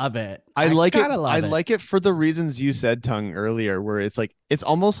kind of love it. I like it. I like it for the reasons you said, Tongue, earlier, where it's like it's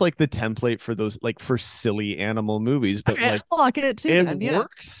almost like the template for those, like, for silly animal movies, but like I'm locking it too. It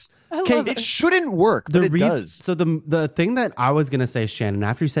works. Okay, it shouldn't work, but it does. So the thing that I was gonna say, Shannon,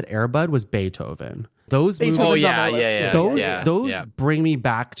 after you said Air Bud, was Beethoven. Those movies, those bring me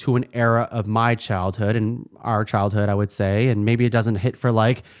back to an era of my childhood and our childhood, I would say. And maybe it doesn't hit for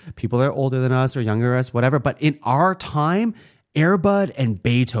like people that are older than us or younger than us, whatever. But in our time, Air Bud and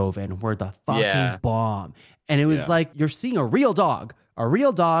Beethoven were the fucking bomb. And it was like you're seeing a real dog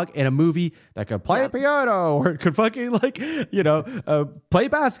in a movie that could play a piano, or it could fucking like, you know, play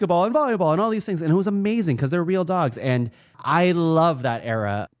basketball and volleyball and all these things. And it was amazing because they're real dogs. And I love that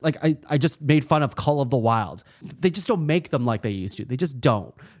era. Like I just made fun of Call of the Wild. They just don't make them like they used to. They just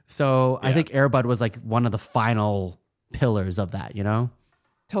don't. So I think Air Bud was like one of the final pillars of that, you know?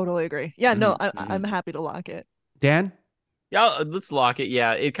 Totally agree. Yeah, no, I'm happy to lock it. Dan? Yeah, let's lock it.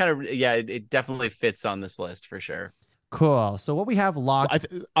 Yeah, it kind of, it definitely fits on this list for sure. Cool. So what we have locked.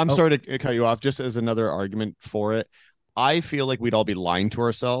 I'm sorry to cut you off. Just as another argument for it, I feel like we'd all be lying to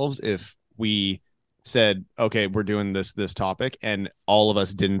ourselves if we said, okay, we're doing this topic, and all of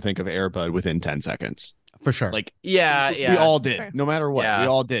us didn't think of Air Bud within 10 seconds. For sure. Like, Yeah, we all did, Sure. no matter what. Yeah. We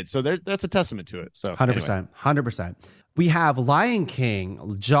all did. So that's a testament to it. So 100%. anyway. 100%. We have Lion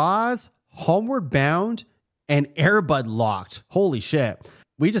King, Jaws, Homeward Bound, and Air Bud locked. Holy shit.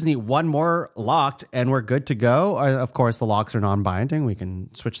 We just need one more locked and we're good to go. Of course, the locks are non-binding. We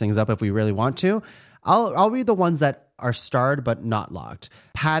can switch things up if we really want to. I'll read the ones that are starred but not locked.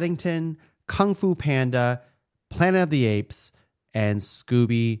 Paddington, Kung Fu Panda, Planet of the Apes, and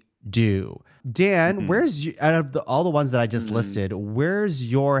Scooby-Doo. Dan, where's out of all the ones that I just listed,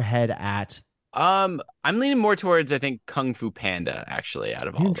 where's your head at? I'm leaning more towards, I think, Kung Fu Panda, actually, out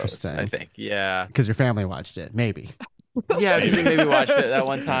of all those. Interesting. I think, yeah. Because your family watched it, maybe. Yeah, because we maybe watched it that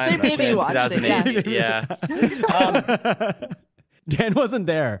one time. They maybe in watched it, 2008. Yeah. Dan wasn't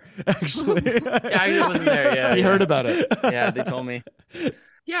there, actually. Yeah, I wasn't there. Yeah, We yeah. heard about it. Yeah, they told me.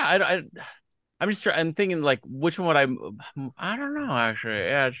 Yeah, I'm thinking like which one would I don't know actually.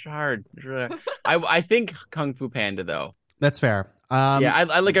 Yeah, it's hard. It's really hard. I think Kung Fu Panda though. That's fair. Yeah,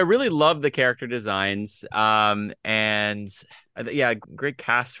 I really love the character designs. Yeah, great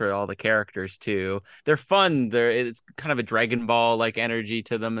cast for all the characters too. They're fun. It's kind of a Dragon Ball like energy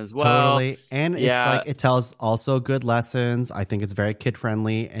to them as well. Totally. And it's yeah. like it tells also good lessons. I think it's very kid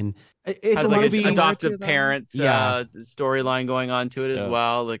friendly and it's Has a like movie. an adoptive to them. parent Yeah. storyline going on to it as Yeah.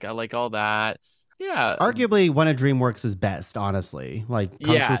 well. Like I like all that. Yeah. Arguably one of DreamWorks' is best, honestly. Like Kung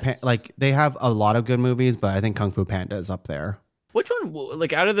Fu Yes. like they have a lot of good movies, but I think Kung Fu Panda is up there. Which one,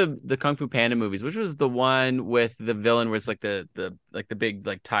 like out of the Kung Fu Panda movies, which was the one with the villain where it's like the big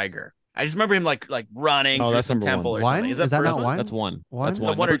like tiger? I just remember him like running Oh, through that's some number temple one. or One? something. Is that first not one? That's one. One? That's Is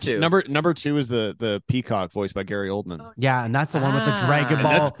one. that one or Number two? Number two is the peacock voiced by Gary Oldman. Yeah, and that's the one with the Dragon And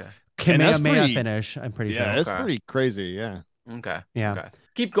Ball that's Kamehameha pretty- finish, I'm pretty Yeah, sure. it's pretty crazy. Yeah. Okay. Yeah. Okay.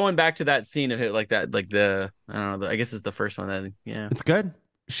 Keep going back to that scene of it, like that, like I don't know. I guess it's the first one. Then yeah. It's good.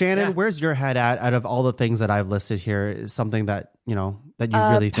 Shannon, Yeah. where's your head at out of all the things that I've listed here? Is something that, that you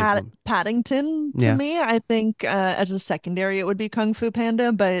really think Paddington to Yeah. me, I think as a secondary it would be Kung Fu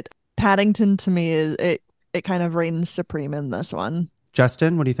Panda, but Paddington to me is it kind of reigns supreme in this one.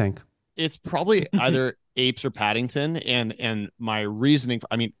 Justin, what do you think? It's probably either Apes or Paddington, and my reasoning.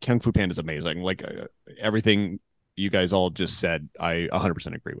 I mean, Kung Fu Panda is amazing. Like everything you guys all just said, I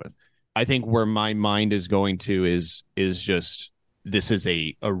 100% agree with. I think where my mind is going to is just this is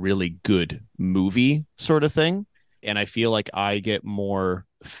a really good movie sort of thing, and I feel like I get more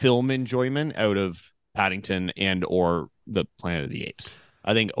film enjoyment out of Paddington and or the Planet of the Apes.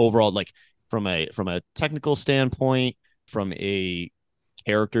 I think overall, like from a technical standpoint, from a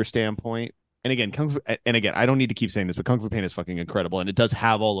character standpoint, and again, I don't need to keep saying this, but Kung Fu Panda is fucking incredible, and it does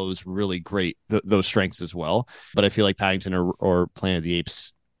have all those really great those strengths as well. But I feel like Paddington or Planet of the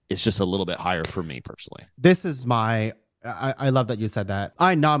Apes is just a little bit higher for me personally. This is I love that you said that.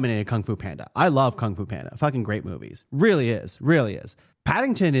 I nominated Kung Fu Panda. I love Kung Fu Panda. Fucking great movies. Really is.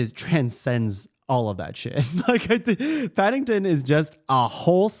 Paddington transcends all of that shit. Paddington is just a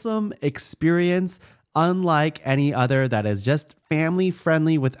wholesome experience, unlike any other, that is just family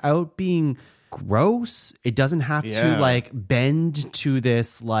friendly without being gross. It doesn't have to bend to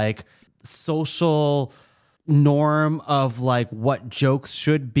this social norm of what jokes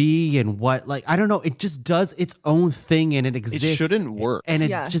should be and what I don't know. It just does its own thing and it exists. It shouldn't work. And it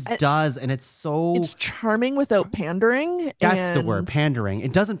Yeah. just does. And it's so. It's charming without pandering. That's the and- word, pandering.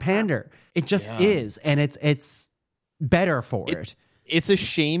 It doesn't pander. It just is, and it's better for it. It's a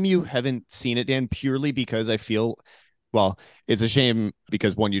shame you haven't seen it, Dan, purely because I feel, it's a shame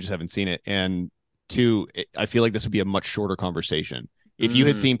because one, you just haven't seen it, and two, I feel like this would be a much shorter conversation. If you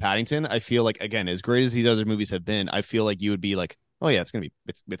had seen Paddington, I feel like, again, as great as these other movies have been, I feel like you would be like, oh yeah, it's got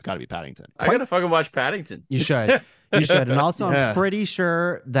to be Paddington. I gotta fucking watch Paddington. You should. You should. And also, Yeah. I'm pretty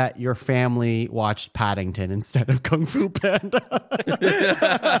sure that your family watched Paddington instead of Kung Fu Panda.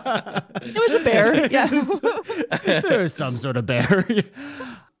 It was a bear. Yeah. There's some sort of bear.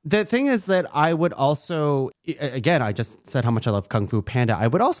 The thing is that I would also, again, I just said how much I love Kung Fu Panda. I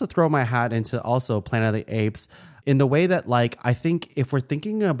would also throw my hat into also Planet of the Apes in the way that, I think if we're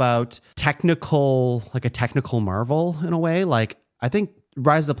thinking about a technical marvel in a way, I think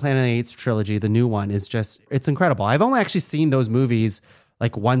Rise of the Planet of the Apes trilogy, the new one, is it's incredible. I've only actually seen those movies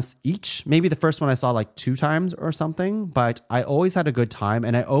once each. Maybe the first one I saw 2 times or something, but I always had a good time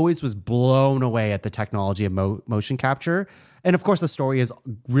and I always was blown away at the technology of motion capture. And of course the story is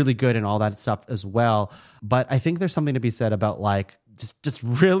really good and all that stuff as well. But I think there's something to be said about just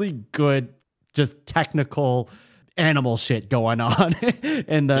really good, just technical animal shit going on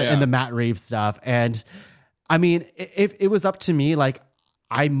in the Matt Reeves stuff. And I mean, if it was up to me, like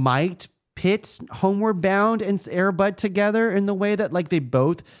I might pit Homeward Bound and Air Bud together in the way that like they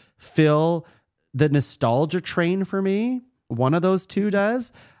both fill the nostalgia train for me. One of those two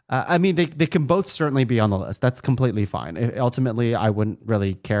does. I mean, they can both certainly be on the list. That's completely fine. Ultimately, I wouldn't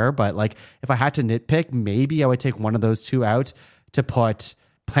really care. But like, if I had to nitpick, maybe I would take one of those two out to put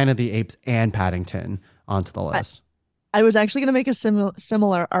Planet of the Apes and Paddington onto the list. I was actually going to make a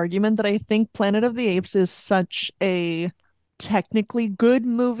similar argument that I think Planet of the Apes is such a technically good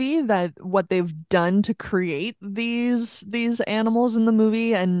movie that what they've done to create these animals in the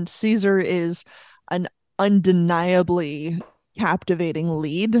movie, and Caesar is an undeniably captivating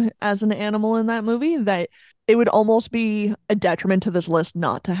lead as an animal in that movie, that it would almost be a detriment to this list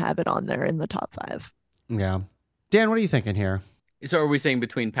not to have it on there in the top 5. Yeah. Dan, what are you thinking here? So are we saying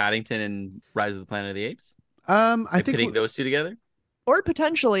between Paddington and Rise of the Planet of the Apes? I think pitting those two together? Or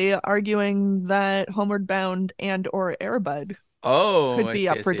potentially arguing that Homeward Bound and or Air Bud could be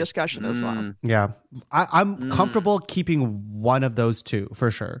up for discussion as well. Yeah. I'm comfortable keeping one of those two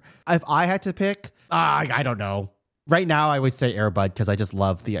for sure. If I had to pick, I don't know. Right now, I would say Air Bud because I just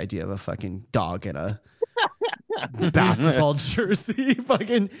love the idea of a fucking dog in a basketball jersey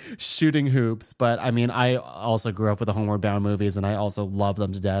fucking shooting hoops. But I mean, I also grew up with the Homeward Bound movies and I also love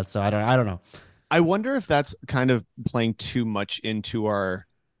them to death. So I don't know. I wonder if that's kind of playing too much into our,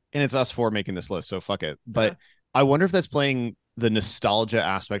 and it's us four making this list, so fuck it. But I wonder if that's playing the nostalgia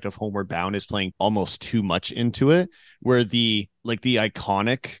aspect of Homeward Bound is playing almost too much into it, where the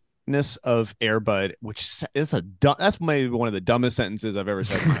iconicness of Air Bud, which is that's maybe one of the dumbest sentences I've ever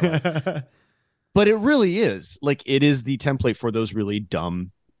said in my life. But it really is. Like, it is the template for those really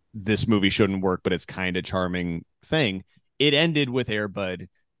dumb, this movie shouldn't work, but it's kind of charming thing. It ended with Air Bud,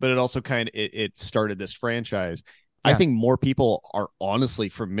 but it also kind of it started this franchise. Yeah. I think more people are honestly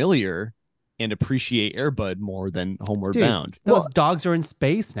familiar and appreciate Air Bud more than Homeward Bound. Those dogs are in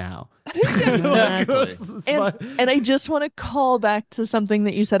space now. Exactly. And I just want to call back to something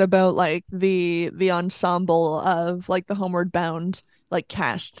that you said about like the ensemble of like the Homeward Bound like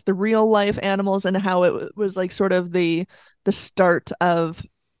cast, the real life animals, and how it was like sort of the start of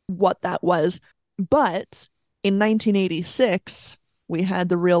what that was. But in 1986, we had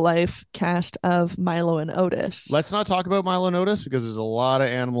the real life cast of Milo and Otis. Let's not talk about Milo and Otis because there's a lot of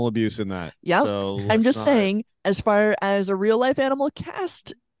animal abuse in that. Yeah, so I'm just saying, as far as a real life animal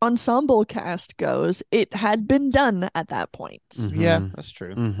cast, ensemble cast goes, it had been done at that point. Mm-hmm. Yeah, that's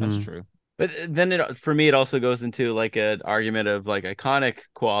true. Mm-hmm. That's true. But then for me, it also goes into like an argument of like iconic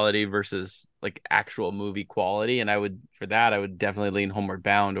quality versus like actual movie quality. And I would definitely lean Homeward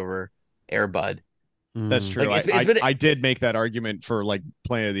Bound over Air Bud. That's true. Like, I did make that argument for like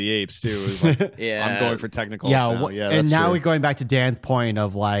Planet of the Apes too. It was like, yeah, I'm going for technical. Yeah, and now we're going back to Dan's point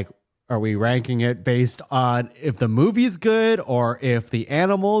of like, are we ranking it based on if the movie's good or if we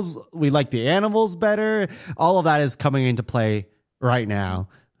like the animals better? All of that is coming into play right now.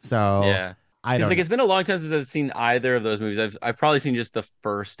 So yeah, it's been a long time since I've seen either of those movies. I've probably seen just the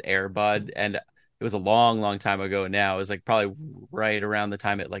first Air Bud, and it was a long, long time ago now. It was like probably right around the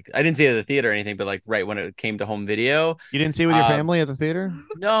time I didn't see it at the theater or anything, but like right when it came to home video. You didn't see it with your family at the theater?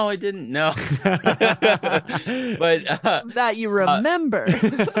 No, I didn't. No. But that you remember.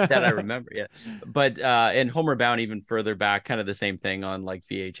 That I remember, yeah. But and Homeward Bound even further back, kind of the same thing on like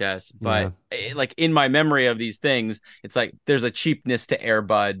VHS. But like in my memory of these things, it's like there's a cheapness to Air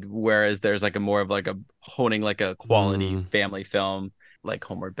Bud, whereas there's like a more of like a honing like a quality family film like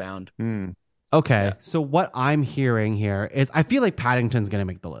Homeward Bound. Okay, so what I'm hearing here is I feel like Paddington's going to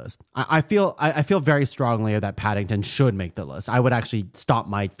make the list. I feel very strongly that Paddington should make the list. I would actually stomp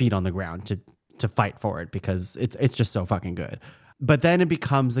my feet on the ground to fight for it because it's just so fucking good. But then it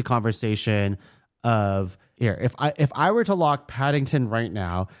becomes the conversation of here. If I were to lock Paddington right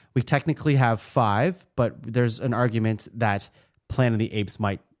now, we technically have 5, but there's an argument that Planet of the Apes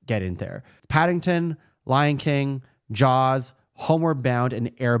might get in there. Paddington, Lion King, Jaws, Homeward Bound, and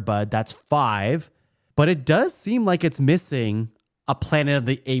Air Bud. That's 5. But it does seem like it's missing a Planet of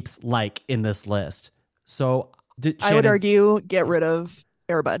the Apes like in this list. So I would argue get rid of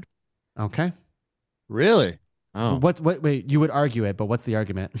Air Bud. Okay. Really? Oh. Wait, you would argue it, but what's the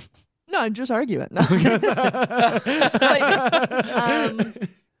argument? No, I'd just argue it. No,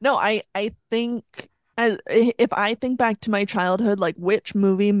 no, I think if I think back to my childhood, like which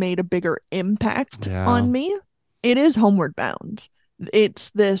movie made a bigger impact on me? It is Homeward Bound. It's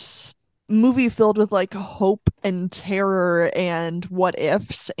this movie filled with like hope and terror and what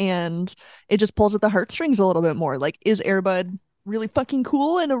ifs, and it just pulls at the heartstrings a little bit more. Like, is Air Bud really fucking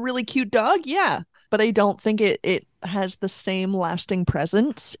cool and a really cute dog? Yeah. but I don't think it has the same lasting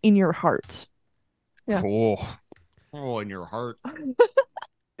presence in your heart. Yeah. Oh, in your heart.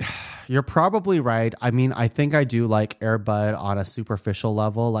 You're probably right. I mean, I think I do like Air Bud on a superficial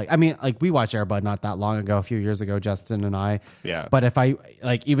level. Like, I mean, like we watched Air Bud not that long ago, a few years ago, Justin and I. Yeah. But if I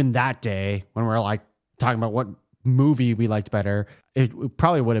like even that day when we're like talking about what movie we liked better, it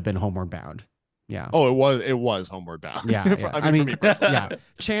probably would have been Homeward Bound. Yeah. Oh, it was Homeward Bound. Yeah. I mean, for me personally. yeah.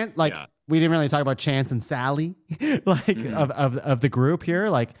 Chance, like we didn't really talk about Chance and Sally, like of the group here.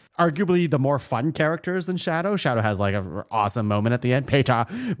 Like arguably the more fun characters than Shadow. Shadow has like an awesome moment at the end, Peta,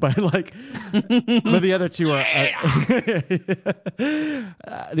 but like, but the other two are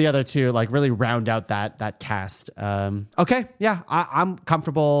the other two like really round out that cast. Okay, yeah, I'm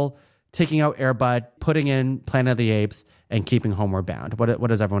comfortable taking out Air Bud, putting in Planet of the Apes, and keeping Homeward Bound. What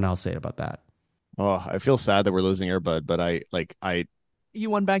does everyone else say about that? Oh, I feel sad that we're losing Air Bud, but I You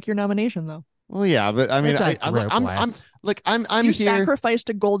won back your nomination though. well, yeah, but I mean, It's a I'm blast. I'm You here. sacrificed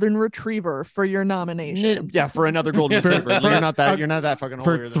a golden retriever for your nomination. Yeah, for another golden retriever. You're not that fucking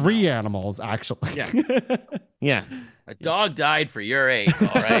For holier than 3 thou. animals, actually. Yeah. Yeah. A dog died for your ape,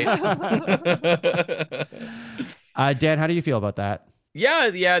 all right? Dan, how do you feel about that?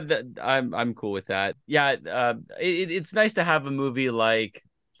 Yeah, I'm cool with that. Yeah, it's nice to have a movie like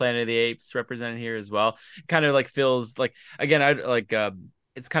Planet of the Apes represented here as well. Kind of like feels like, again, I like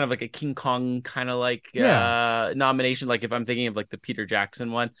it's kind of like a King Kong kind of like nomination. Like if I'm thinking of like the Peter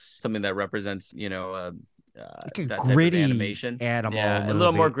Jackson one, something that represents, Like a that type of gritty animation, animal a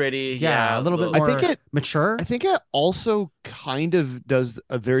little movie. more gritty, Yeah, a little bit more I think it mature. I think it also kind of does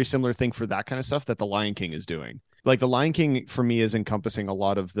a very similar thing for that kind of stuff that The Lion King is doing. Like The Lion King for me is encompassing a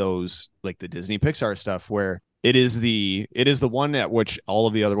lot of those, like the Disney Pixar stuff, where it is the one at which all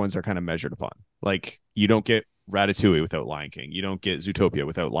of the other ones are kind of measured upon. Like you don't get Ratatouille without Lion King. You don't get Zootopia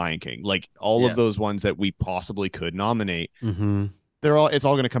without Lion King. Like all of those ones that we possibly could nominate, it's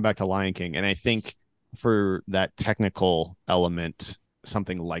all going to come back to Lion King. And I think for that technical element,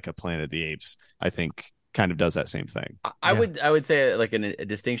 something like a Planet of the Apes, I think kind of does that same thing. I would say like a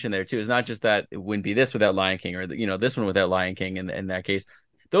distinction there too is not just that it wouldn't be this without Lion King or this one without Lion King. In that case,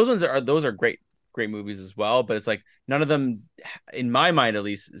 those are great movies as well. But it's like none of them, in my mind at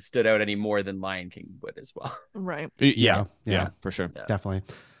least, stood out any more than Lion King would as well. Right. Yeah, for sure. Yeah. Definitely.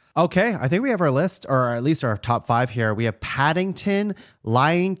 Okay, I think we have our list, or at least our top 5 here. We have Paddington,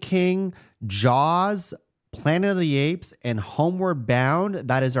 Lion King, Jaws, Planet of the Apes, and Homeward Bound.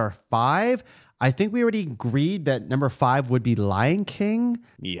 That is our 5. I think we already agreed that number 5 would be Lion King.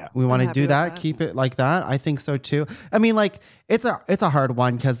 Yeah. We want to happy do with that, that. keep it like that. I think so too. I mean, like it's a hard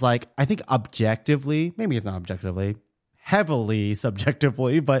one because like I think objectively, maybe it's not objectively, heavily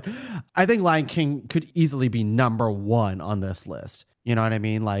subjectively, but I think Lion King could easily be number 1 on this list. You know what I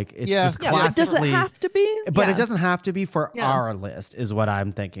mean? Like it's just Yeah, but does it classically, have to be? but Yeah. it doesn't have to be for our list, is what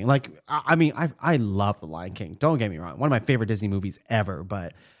I'm thinking. Like, I mean, I love The Lion King. Don't get me wrong. One of my favorite Disney movies ever.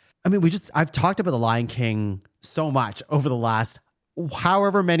 But I mean, I've talked about The Lion King so much over the last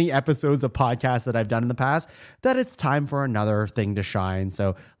however many episodes of podcasts that I've done in the past that it's time for another thing to shine.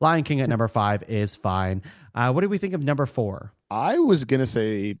 So Lion King at number 5 is fine. What do we think of number 4? I was going to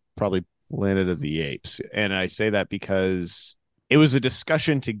say probably Planet of the Apes. And I say that because it was a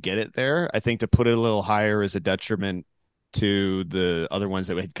discussion to get it there. I think to put it a little higher is a detriment to the other ones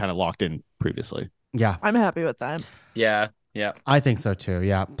that we had kind of locked in previously. Yeah, I'm happy with that. Yeah. I think so too.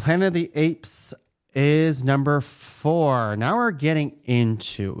 Yeah. Planet of the Apes is number 4. Now we're getting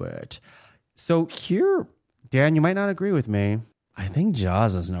into it. So here, Dan, you might not agree with me. I think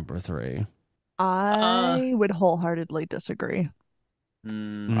Jaws is number 3. I would wholeheartedly disagree.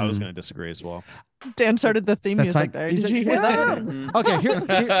 I was going to disagree as well. Dan started the theme That's music fine. there. He's Did like, you hear that? Mm-hmm.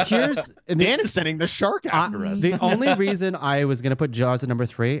 Okay, here's Dan is sending the shark after us. The only reason I was going to put Jaws at number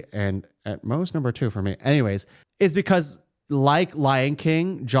 3 and at most number 2 for me, anyways, is because like Lion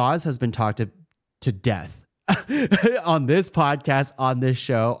King, Jaws has been talked to death on this podcast, on this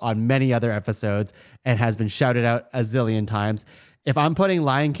show, on many other episodes, and has been shouted out a zillion times. If I'm putting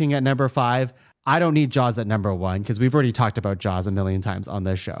Lion King at number 5, I don't need Jaws at number 1 because we've already talked about Jaws a million times on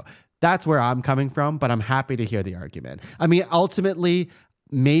this show. That's where I'm coming from, but I'm happy to hear the argument. I mean, ultimately,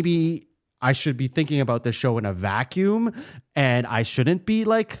 maybe I should be thinking about the show in a vacuum and I shouldn't be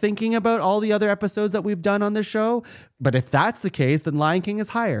like thinking about all the other episodes that we've done on the show. But if that's the case, then Lion King is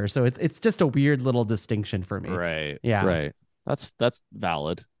higher. So it's just a weird little distinction for me. Right. Yeah. Right. That's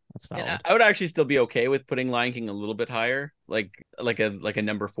valid. That's valid. And I would actually still be okay with putting Lion King a little bit higher, like a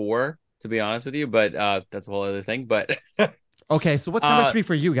number 4, to be honest with you. But that's a whole other thing. But Okay, so what's number 3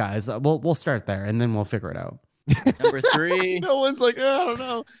 for you guys? We'll start there and then we'll figure it out. number 3. No one's like, I don't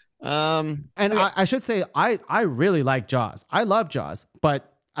know. And I should say, I really like Jaws. I love Jaws.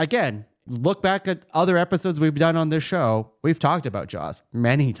 But again, look back at other episodes we've done on this show. We've talked about Jaws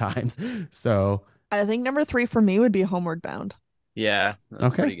many times. So I think number 3 for me would be Homeward Bound. Yeah,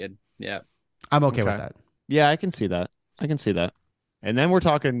 that's Okay. pretty good. Yeah. I'm okay with that. Yeah, I can see that. And then we're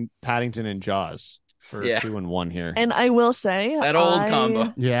talking Paddington and Jaws for 2 and 1 here. And I will say That old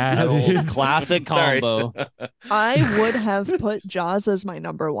combo. Yeah. That old classic Sorry. combo. I would have put Jaws as my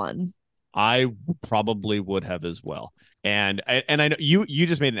number 1. I probably would have as well. And I know you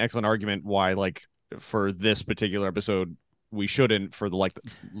just made an excellent argument why, like, for this particular episode, we shouldn't, for the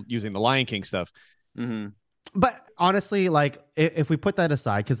using the Lion King stuff. Mm-hmm. But honestly, like, if we put that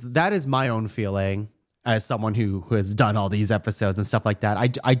aside, because that is my own feeling as someone who has done all these episodes and stuff like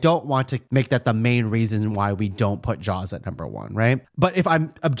that, I don't want to make that the main reason why we don't put Jaws at number 1, right? But if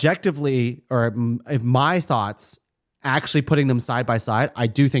I'm objectively, or if my thoughts actually putting them side by side, I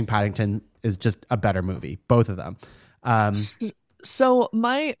do think Paddington is just a better movie, both of them. So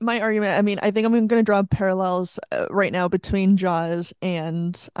my argument, I mean, I think I'm going to draw parallels right now between Jaws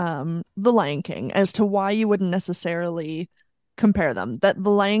and The Lion King as to why you wouldn't necessarily compare them. That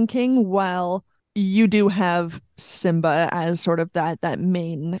The Lion King, while you do have Simba as sort of that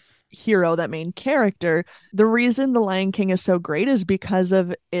main hero, that main character, the reason The Lion King is so great is because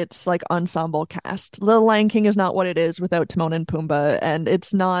of its like ensemble cast. The Lion King is not what it is without Timon and Pumbaa, and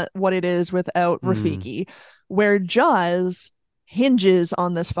it's not what it is without Rafiki, where Jaws hinges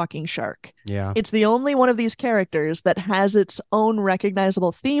on this fucking shark. Yeah. It's the only one of these characters that has its own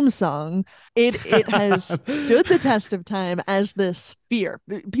recognizable theme song. It has stood the test of time as this fear.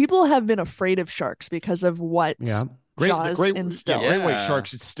 People have been afraid of sharks because of what Jaws instilled. Great white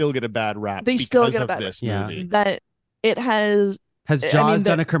sharks still get a bad rap They because still get a of bad this rap. movie. That it has. Has Jaws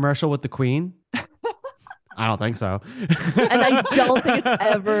done a commercial with the Queen? I don't think so. And I don't think it's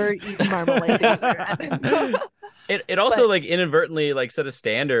ever eaten marmalade either. It also like inadvertently like set a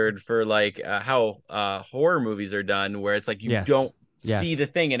standard for like how horror movies are done, where it's like you don't see the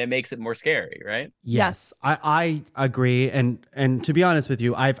thing and it makes it more scary, right? Yes, I agree, and to be honest with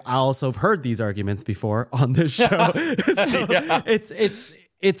you, I also heard these arguments before on this show. So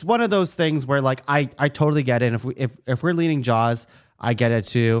it's one of those things where like I totally get it. And if we're leaning Jaws, I get it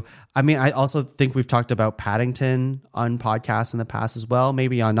too. I mean, I also think we've talked about Paddington on podcasts in the past as well,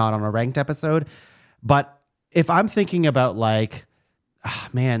 maybe not on a ranked episode, but if I'm thinking about like,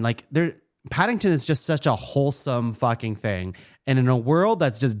 Paddington is just such a wholesome fucking thing. And in a world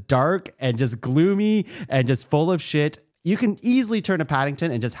that's just dark and just gloomy and just full of shit, you can easily turn to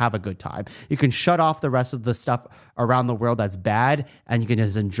Paddington and just have a good time. You can shut off the rest of the stuff around the world that's bad, and you can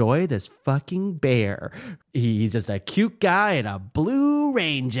just enjoy this fucking bear. He's just a cute guy in a blue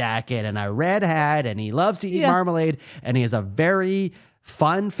rain jacket and a red hat, and he loves to eat marmalade, and he has a very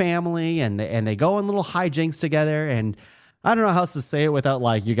fun family, and they go on little hijinks together. And I don't know how else to say it without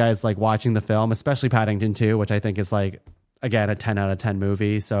like you guys like watching the film, especially Paddington 2, which I think is like, again, a 10 out of 10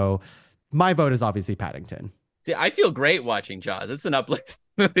 movie. So my vote is obviously Paddington. See, I feel great watching Jaws. It's an uplifting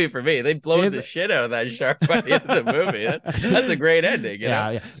movie for me. They blow the shit out of that shark by the end of the movie. That's a great ending. You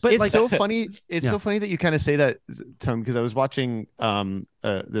know? But it's so funny. It's so funny that you kind of say that, Tom, because I was watching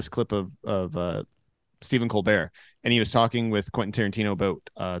this clip of Stephen Colbert, and he was talking with Quentin Tarantino about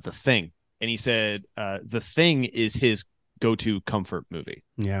The Thing, and he said The Thing is his go-to comfort movie.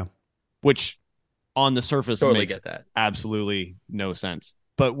 Yeah, which on the surface totally makes get that. Absolutely no sense,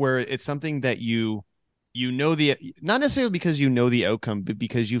 but where it's something that you know not necessarily because you know the outcome, but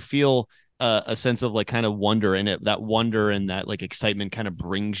because you feel a sense of like kind of wonder in it. That wonder and that like excitement kind of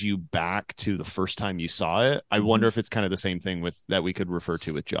brings you back to the first time you saw it. I wonder if it's kind of the same thing with that we could refer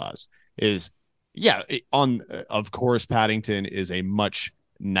to with Jaws. Of course, Paddington is a much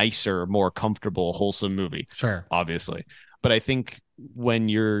nicer, more comfortable, wholesome movie. Sure, obviously, but I think when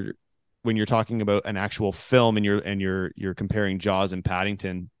you're talking about an actual film and you're comparing Jaws and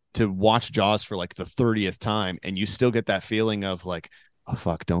Paddington, to watch Jaws for like the 30th time and you still get that feeling of like, oh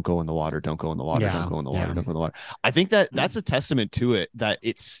fuck, don't go in the water, don't go in the water, don't go in the water, don't go in the water. I think that's a testament to it, that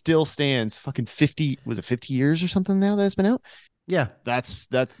it still stands fucking 50 years or something now that it's been out. Yeah, that's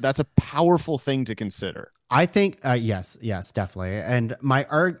a powerful thing to consider. I think yes, definitely. And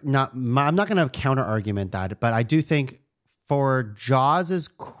I'm not going to counter argument that, but I do think for Jaws'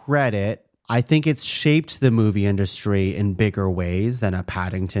 credit, I think it's shaped the movie industry in bigger ways than a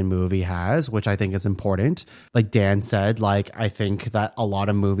Paddington movie has, which I think is important. Like Dan said, like I think that a lot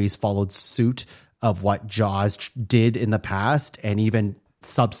of movies followed suit of what Jaws did in the past, and even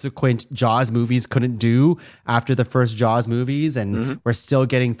subsequent Jaws movies couldn't do after the first Jaws movies, and we're still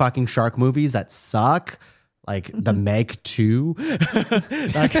getting fucking shark movies that suck. like the Meg 2.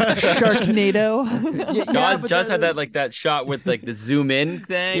 Sharknado. Jaws had that shot with like the zoom in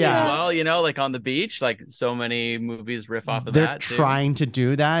thing Yeah. as well, like on the beach. Like so many movies riff off of They're that. Too. trying to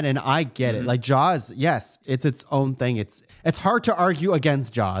do that, and I get it. Like Jaws, yes, it's its own thing. It's hard to argue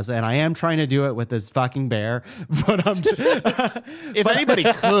against Jaws, and I am trying to do it with this fucking bear. But If anybody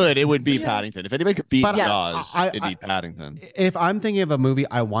could, it would be Paddington. If anybody could beat But Jaws, it'd be Paddington. if I'm thinking of a movie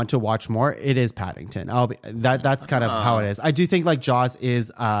I want to watch more, it is Paddington. That's kind of how it is. I do think like Jaws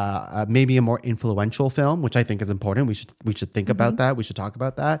is maybe a more influential film, which I think is important. We should think about that. We should talk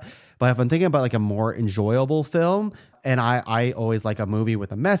about that. But if I'm thinking about like a more enjoyable film, and I always like a movie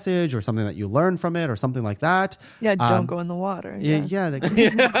with a message or something that you learn from it or something like that. Yeah, don't go in the water. Yeah,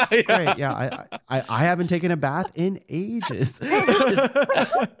 great. Yeah, I haven't taken a bath in ages.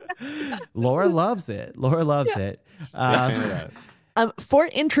 Laura loves it. For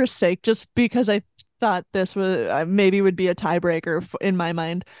interest's sake, just because I thought this was maybe would be a tiebreaker in my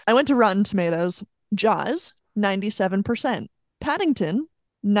mind, I went to Rotten Tomatoes. Jaws 97%, Paddington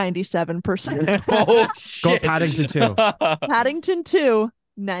 97%, Oh Go shit! Paddington 2. Paddington 2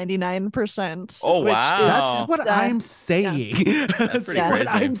 99%. Oh, which wow. is, That's what I'm saying. That's pretty what crazy.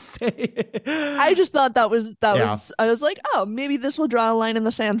 I'm saying. I just thought that was Yeah. I was like, oh, maybe this will draw a line in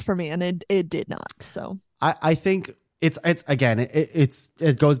the sand for me, and it did not. So I think it's again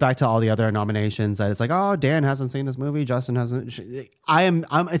it goes back to all the other nominations that it's like, oh, Dan hasn't seen this movie, Justin hasn't.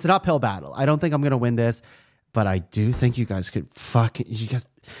 It's an uphill battle. I don't think I'm gonna win this, but I do think you guys could you guys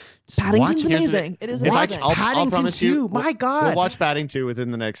just Paddington's watch amazing. It is If I- amazing. I'll Paddington promise 2. you, My We'll God. watch Paddington 2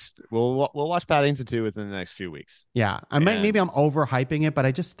 within the next. We'll watch Paddington 2 within the next few weeks. Yeah, maybe I'm overhyping it, but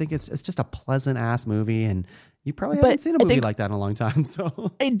I just think it's just a pleasant ass movie, and you probably But haven't seen a I movie think- like that in a long time.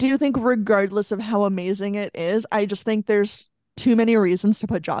 So I do think, regardless of how amazing it is, I just think there's too many reasons to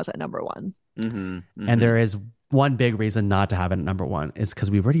put Jaws at number one. And there is one big reason not to have it at number one is because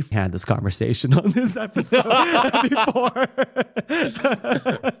we've already had this conversation on this episode before.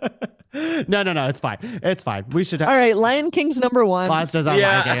 No, it's fine. It's fine. We should have. All right, Lion King's number one. Jaws doesn't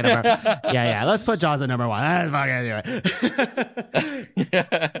Yeah. like it. Yeah. Let's put Jaws at number one. Let's fucking do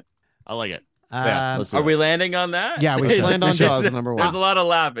it. I like it. Yeah, let's do Are it. we landing on that? Yeah, we Let's should. land on Jaws at number There's one. a lot of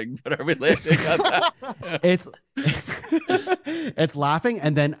laughing, but are we landing on that? It's it's laughing,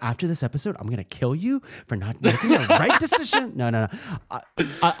 and then after this episode, I'm gonna kill you for not making the right decision. No.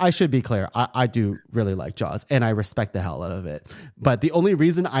 I should be clear. I do really like Jaws, and I respect the hell out of it. But the only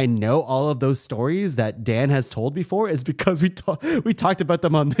reason I know all of those stories that Dan has told before is because we talked about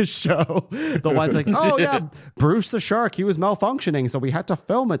them on this show. The ones like, oh yeah, Bruce the shark, he was malfunctioning, so we had to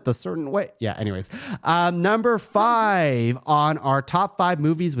film it the certain way. Yeah. Anyways, number 5 on our top 5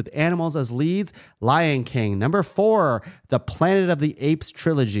 movies with animals as leads, Lion King. Number 4, the Planet of the Apes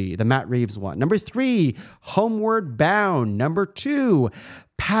trilogy, the Matt Reeves one. Number 3, Homeward Bound. Number 2,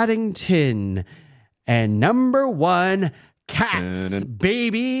 Paddington. And number 1, Cats,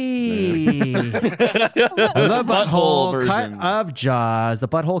 baby. The butthole cut version. of Jaws. The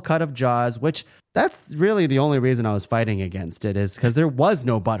butthole cut of Jaws, which that's really the only reason I was fighting against it, is because there was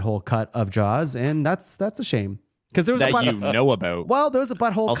no butthole cut of Jaws, and that's a shame. Because there was That you know about. well, there was a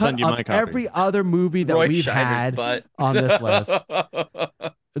butthole I'll cut send you my of copy. every other movie that Roy we've Scheider's had butt. on this list.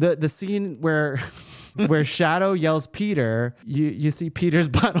 The scene where Shadow yells Peter, you see Peter's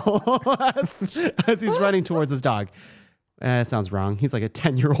butthole as he's running towards his dog. It sounds wrong. He's like a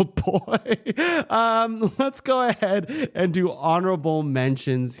 10-year-old boy. Let's go ahead and do honorable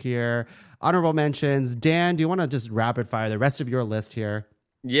mentions here. Honorable mentions. Dan, do you want to just rapid fire the rest of your list here?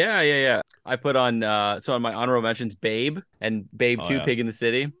 Yeah. I put on so on my honorable mentions, Babe and Babe Oh, 2, yeah. Pig in the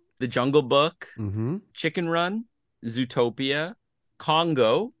City, The Jungle Book, Mm-hmm. Chicken Run, Zootopia,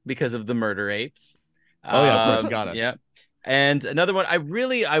 Congo because of the murder apes. Oh, yeah, of course, got it. Yeah. And another one,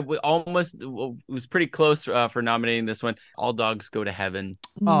 almost was pretty close for nominating this one. All Dogs Go to Heaven.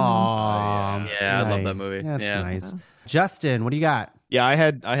 Oh, Yeah, I love that movie. That's Yeah. nice. Justin, what do you got? Yeah, I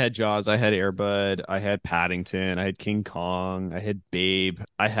had Jaws, I had Air Bud, I had Paddington, I had King Kong, I had Babe,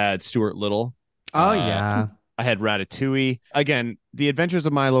 I had Stuart Little. Oh, yeah. I had Ratatouille. Again, The Adventures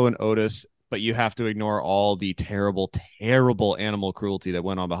of Milo and Otis, but you have to ignore all the terrible, terrible animal cruelty that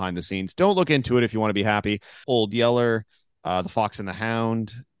went on behind the scenes. Don't look into it if you want to be happy. Old Yeller, The Fox and the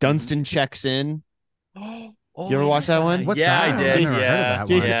Hound, Dunstan Checks In. You ever watch that one? What's Yeah, that? I did. I've never heard of Yeah. that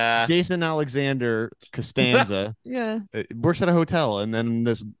Jason, one. Yeah. Jason Alexander Costanza Yeah. works at a hotel, and then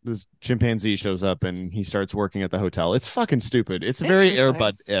this chimpanzee shows up, and he starts working at the hotel. It's fucking stupid. It's very Air Interesting.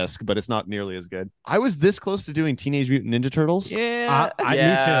 Bud-esque, but it's not nearly as good. I was this close to doing Teenage Mutant Ninja Turtles. Yeah.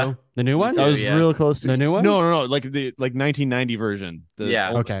 Yeah. Me too. The new one? I was yeah. real close to The new one? No, like the 1990 version.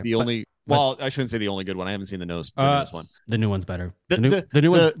 Yeah. Okay, The but- only Well, I shouldn't say the only good one. I haven't seen the newest one. The new one's better. The The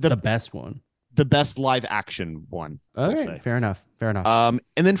new one's the best one. The best live action one. Okay, fair enough. And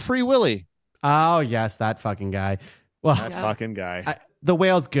then Free Willy. Oh yes, that fucking guy. Well, That fucking guy. the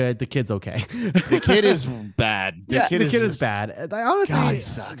whale's good. The kid's okay. The kid is bad. The kid is bad. Honestly, God, he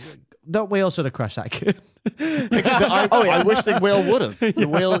sucks. The whale should have crushed that kid. I wish the whale would have. The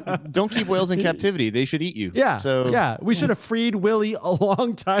whale. Don't keep whales in captivity. They should eat you. Yeah. So yeah, we should have freed Willie a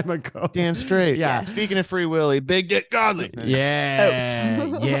long time ago. damn straight. Yeah. Speaking of Free Willy, Big Dick Godly. Yeah.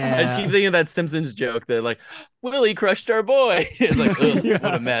 Yeah. I just keep thinking of that Simpsons joke that like Willie crushed our boy. It's like, ugh,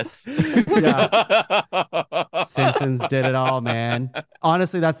 what a mess. Simpsons did it all, man.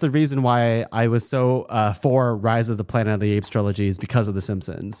 Honestly, that's the reason why I was so for Rise of the Planet of the Apes trilogies because of the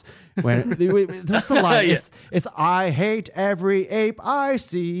Simpsons. When that's the line. Yeah. It's I hate every ape I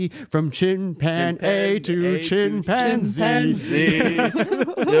see, from chimpanzee to chimpanzee.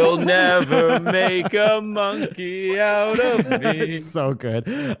 You'll never make a monkey out of me. So good.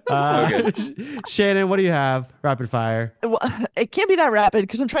 Shannon, what do you have? Rapid fire. Well, it can't be that rapid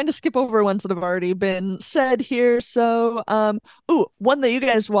because I'm trying to skip over ones that have already been said here. So, one that you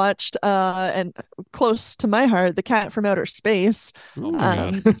guys watched, and close to my heart, The Cat from Outer Space.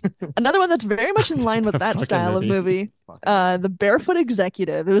 Another one that's very much in line with that style of movie. The Barefoot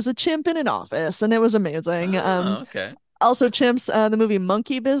Executive. It was a chimp in an office, and it was amazing. Okay. Also, chimps, the movie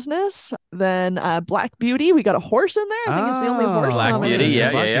Monkey Business. Then Black Beauty. We got a horse in there. I think it's the only horse. Black nominated.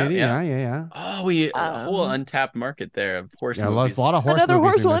 Beauty, Yeah. Oh, a whole untapped market there of horse Yeah, movies. there's a lot of horse Another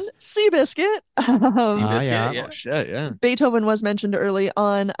movies horse one, Seabiscuit. Yeah. Oh shit, yeah. Beethoven was mentioned early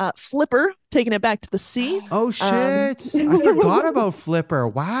on. Flipper, taking it back to the sea. Oh shit! I forgot about Flipper.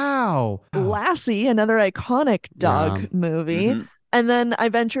 Wow. Lassie, another iconic dog movie. Mhm. And then I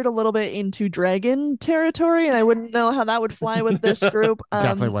ventured a little bit into dragon territory, and I wouldn't know how that would fly with this group.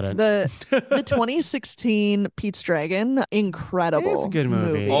 Definitely wouldn't. The 2016 Pete's Dragon, incredible. It is a good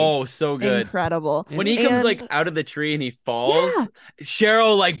movie. Oh, so good. Incredible. When he comes And like out of the tree and he falls,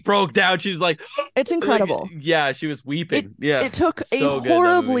 Cheryl like broke down. She was like, it's incredible. like, yeah, she was weeping. It took So a good, that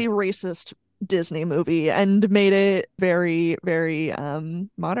horribly movie. racist Disney movie and made it very, very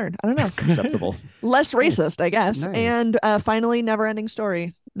modern. I don't know. Acceptable. Less racist, I guess. Nice. And finally, Neverending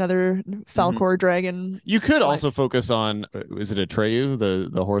Story. Another Falcor dragon. You could also focus on, is it Atreyu,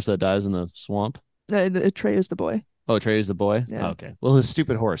 the horse that dies in the swamp? Trey is the boy. Oh, Atreyu's the boy? Yeah. Oh, okay. Well, his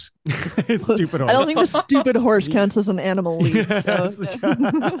stupid horse. It's stupid horse. I don't think the stupid horse counts as an animal lead. So.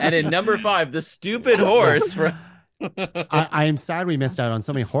 And in number 5, the stupid horse from. I am sad we missed out on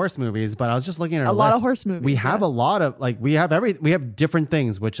so many horse movies, but I was just looking at A our lot list. of horse movies. We have a lot of we have different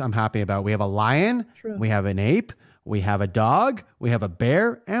things, which I'm happy about. We have a lion, True. we have an ape, we have a dog, we have a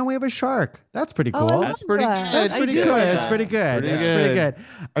bear, and we have a shark. That's pretty cool. Oh, That's pretty good. That's pretty good. It's pretty good. Pretty It's pretty good.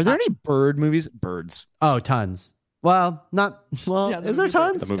 Are there any bird movies? Birds. Oh, tons. Well, not well. Yeah, the Is there movie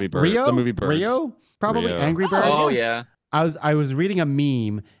tons? The movie Bird. Rio. The movie Birds. Rio. Probably Rio. Angry Birds. Oh yeah. I was reading a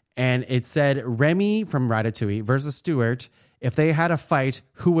meme and it said Remy from Ratatouille versus Stuart. If they had a fight,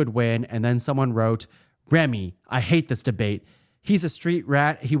 who would win? And then someone wrote, Remy, I hate this debate. He's a street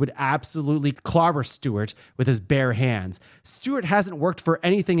rat. He would absolutely clobber Stuart with his bare hands. Stuart hasn't worked for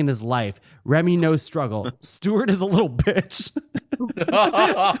anything in his life. Remy knows struggle. Stuart is a little bitch.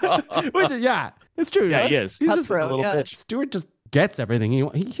 Which, yeah, it's true. Yeah, he is. He's just a Cutthroat, little yeah. bitch. Stuart just gets everything.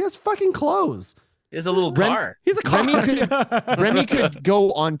 He has fucking clothes. It's a little car. He's a car. Remy could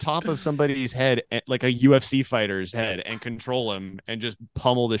go on top of somebody's head, like a UFC fighter's head, and control him and just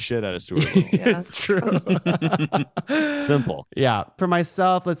pummel the shit out of Stuart. It's true. Simple. Yeah. For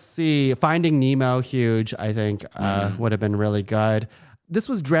myself, let's see. Finding Nemo, huge, I think, would have been really good. This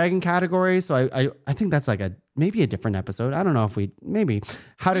was dragon category, so I think that's like maybe a different episode. I don't know if maybe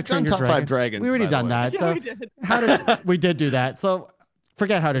How to We've Train done Your top Dragon. 5 dragons, We already by the done way. that. Yeah, So we did. we did do that. So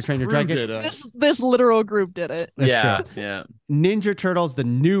forget How to Train Your Crew Dragon. did, This literal group did it. That's yeah, true. yeah. Ninja Turtles, the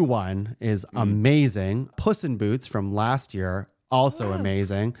new one, is amazing. Puss in Boots from last year, also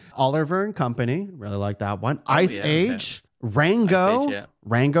amazing. Oliver and Company, really like that one. Ice yeah, Age, Rango. Ice Age, yeah.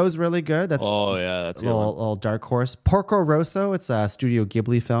 Rango's really good. That's Oh yeah, that's a a good one. little dark horse. Porco Rosso, it's a Studio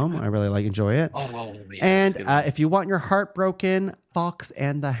Ghibli film. I really enjoy it. Oh, yeah. And that's a good one. if you want your heart broken, Fox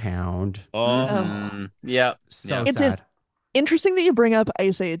and the Hound. Oh, Yeah. So It's sad. Interesting that you bring up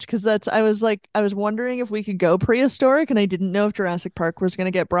Ice Age because I was wondering if we could go prehistoric, and I didn't know if Jurassic Park was going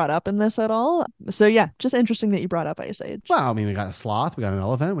to get brought up in this at all. So yeah, just interesting that you brought up Ice Age. Well, I mean, we got a sloth, we got an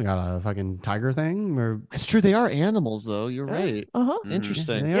elephant, we got a fucking tiger thing. it's true. They are animals, though. You're right. Uh-huh.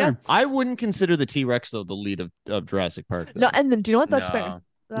 Interesting. They Yeah. are. I wouldn't consider the T-Rex though the lead of Jurassic Park. though. No, and then do you know what? That's No. fair.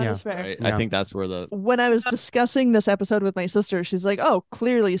 That is fair. Right? Yeah. I think that's where the When I was discussing this episode with my sister, she's like, "Oh,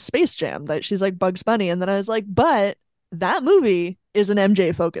 clearly Space Jam." That she's like Bugs Bunny, and then I was like, "But that movie is an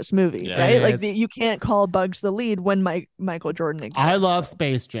MJ focused movie, Yeah. right? It Like is. you can't call Bugs the lead when Michael Jordan exists." I love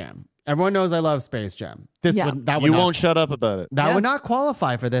Space Jam. Everyone knows I love Space Jam. Yeah. That would you not, won't shut up about it. that Yeah. would not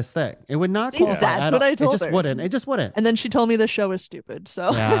qualify for this thing. It would not See, qualify. that's at what all. I told It just her. wouldn't. It just wouldn't. And then she told me the show is stupid.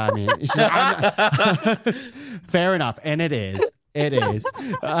 So Yeah, I mean, fair enough, and it is. It is.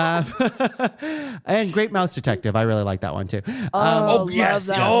 And Great Mouse Detective. I really like that one too. Oh, yes.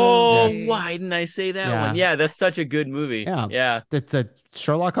 love that. Oh, Yes. why didn't I say that Yeah. one? Yeah, that's such a good movie. Yeah. Yeah. It's a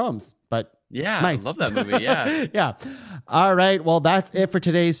Sherlock Holmes, but Yeah. nice. I love that movie. Yeah. Yeah. All right. Well, that's it for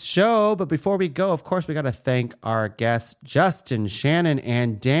today's show. But before we go, of course, we got to thank our guests, Justin, Shannon,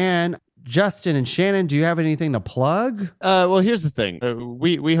 and Dan. Justin and Shannon, do you have anything to plug? Well, here's the thing.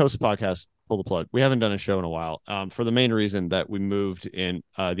 We host a podcast, Pull the Plug. We haven't done a show in a while for the main reason that we moved in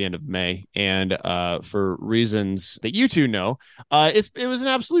the end of May. And for reasons that you two know, it was an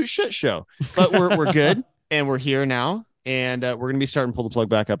absolute shit show. But we're good, and we're here now. And we're going to be starting Pull the Plug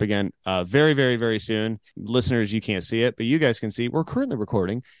back up again very, very, very soon. Listeners, you can't see it, but you guys can see we're currently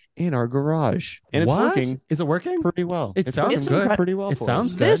recording in our garage. And it's What? working Is it working? pretty well. It It's sounds working good. pretty well It for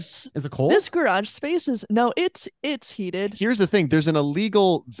sounds us. good. This Is it cold? this garage space is it's heated. Here's the thing. There's an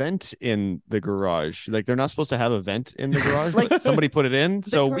illegal vent in the garage. Like, they're not supposed to have a vent in the garage. Like, Like, somebody put it in.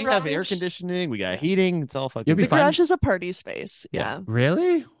 So we have garage- air conditioning. We got heating. It's all fucking. You'll be The fine. garage is a party space. Yeah. Yeah.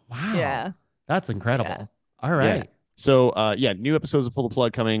 Really? Wow. Yeah. That's incredible. Yeah. All right. So new episodes of Pull the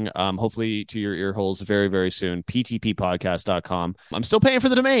Plug coming hopefully to your ear holes very, very soon. ptppodcast.com. I'm still paying for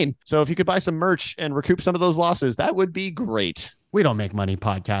the domain. So if you could buy some merch and recoup some of those losses, that would be great. We don't make money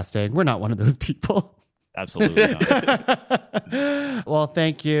podcasting. We're not one of those people. Absolutely not. Well,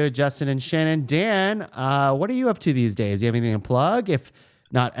 thank you, Justin and Shannon. Dan, what are you up to these days? Do you have anything to plug? If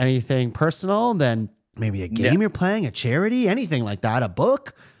not anything personal, then maybe a game you're playing, a charity, anything like that, a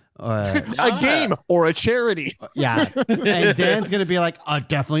book? A game or a charity. Yeah. And Dan's going to be like,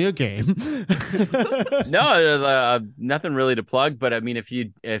 definitely a game. No, nothing really to plug. But I mean, if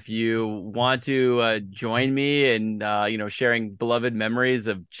you want to join me in sharing beloved memories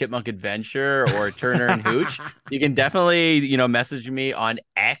of Chipmunk Adventure or Turner and Hooch, you can definitely message me on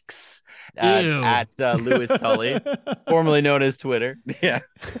X at Lewis Tully, formerly known as Twitter. Yeah.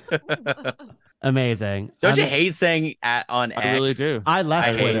 Amazing. Don't you hate saying on X? I really do. I left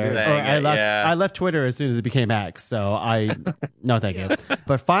I hate Twitter. saying it, yeah. I left Twitter as soon as it became X. So no, thank you.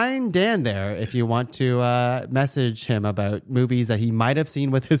 But find Dan there if you want to message him about movies that he might have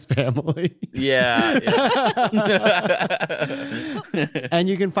seen with his family. Yeah. And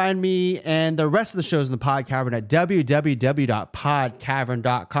you can find me and the rest of the shows in the Pod Cavern at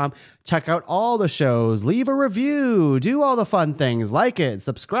www.podcavern.com. Check out all the shows, leave a review, do all the fun things, like it,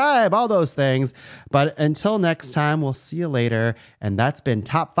 subscribe, all those things. But until next time, we'll see you later. And that's been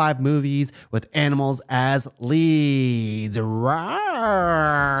Top 5 Movies with Animals as Leads.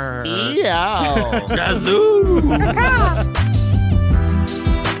 Rawr. Yeah. Yazoo!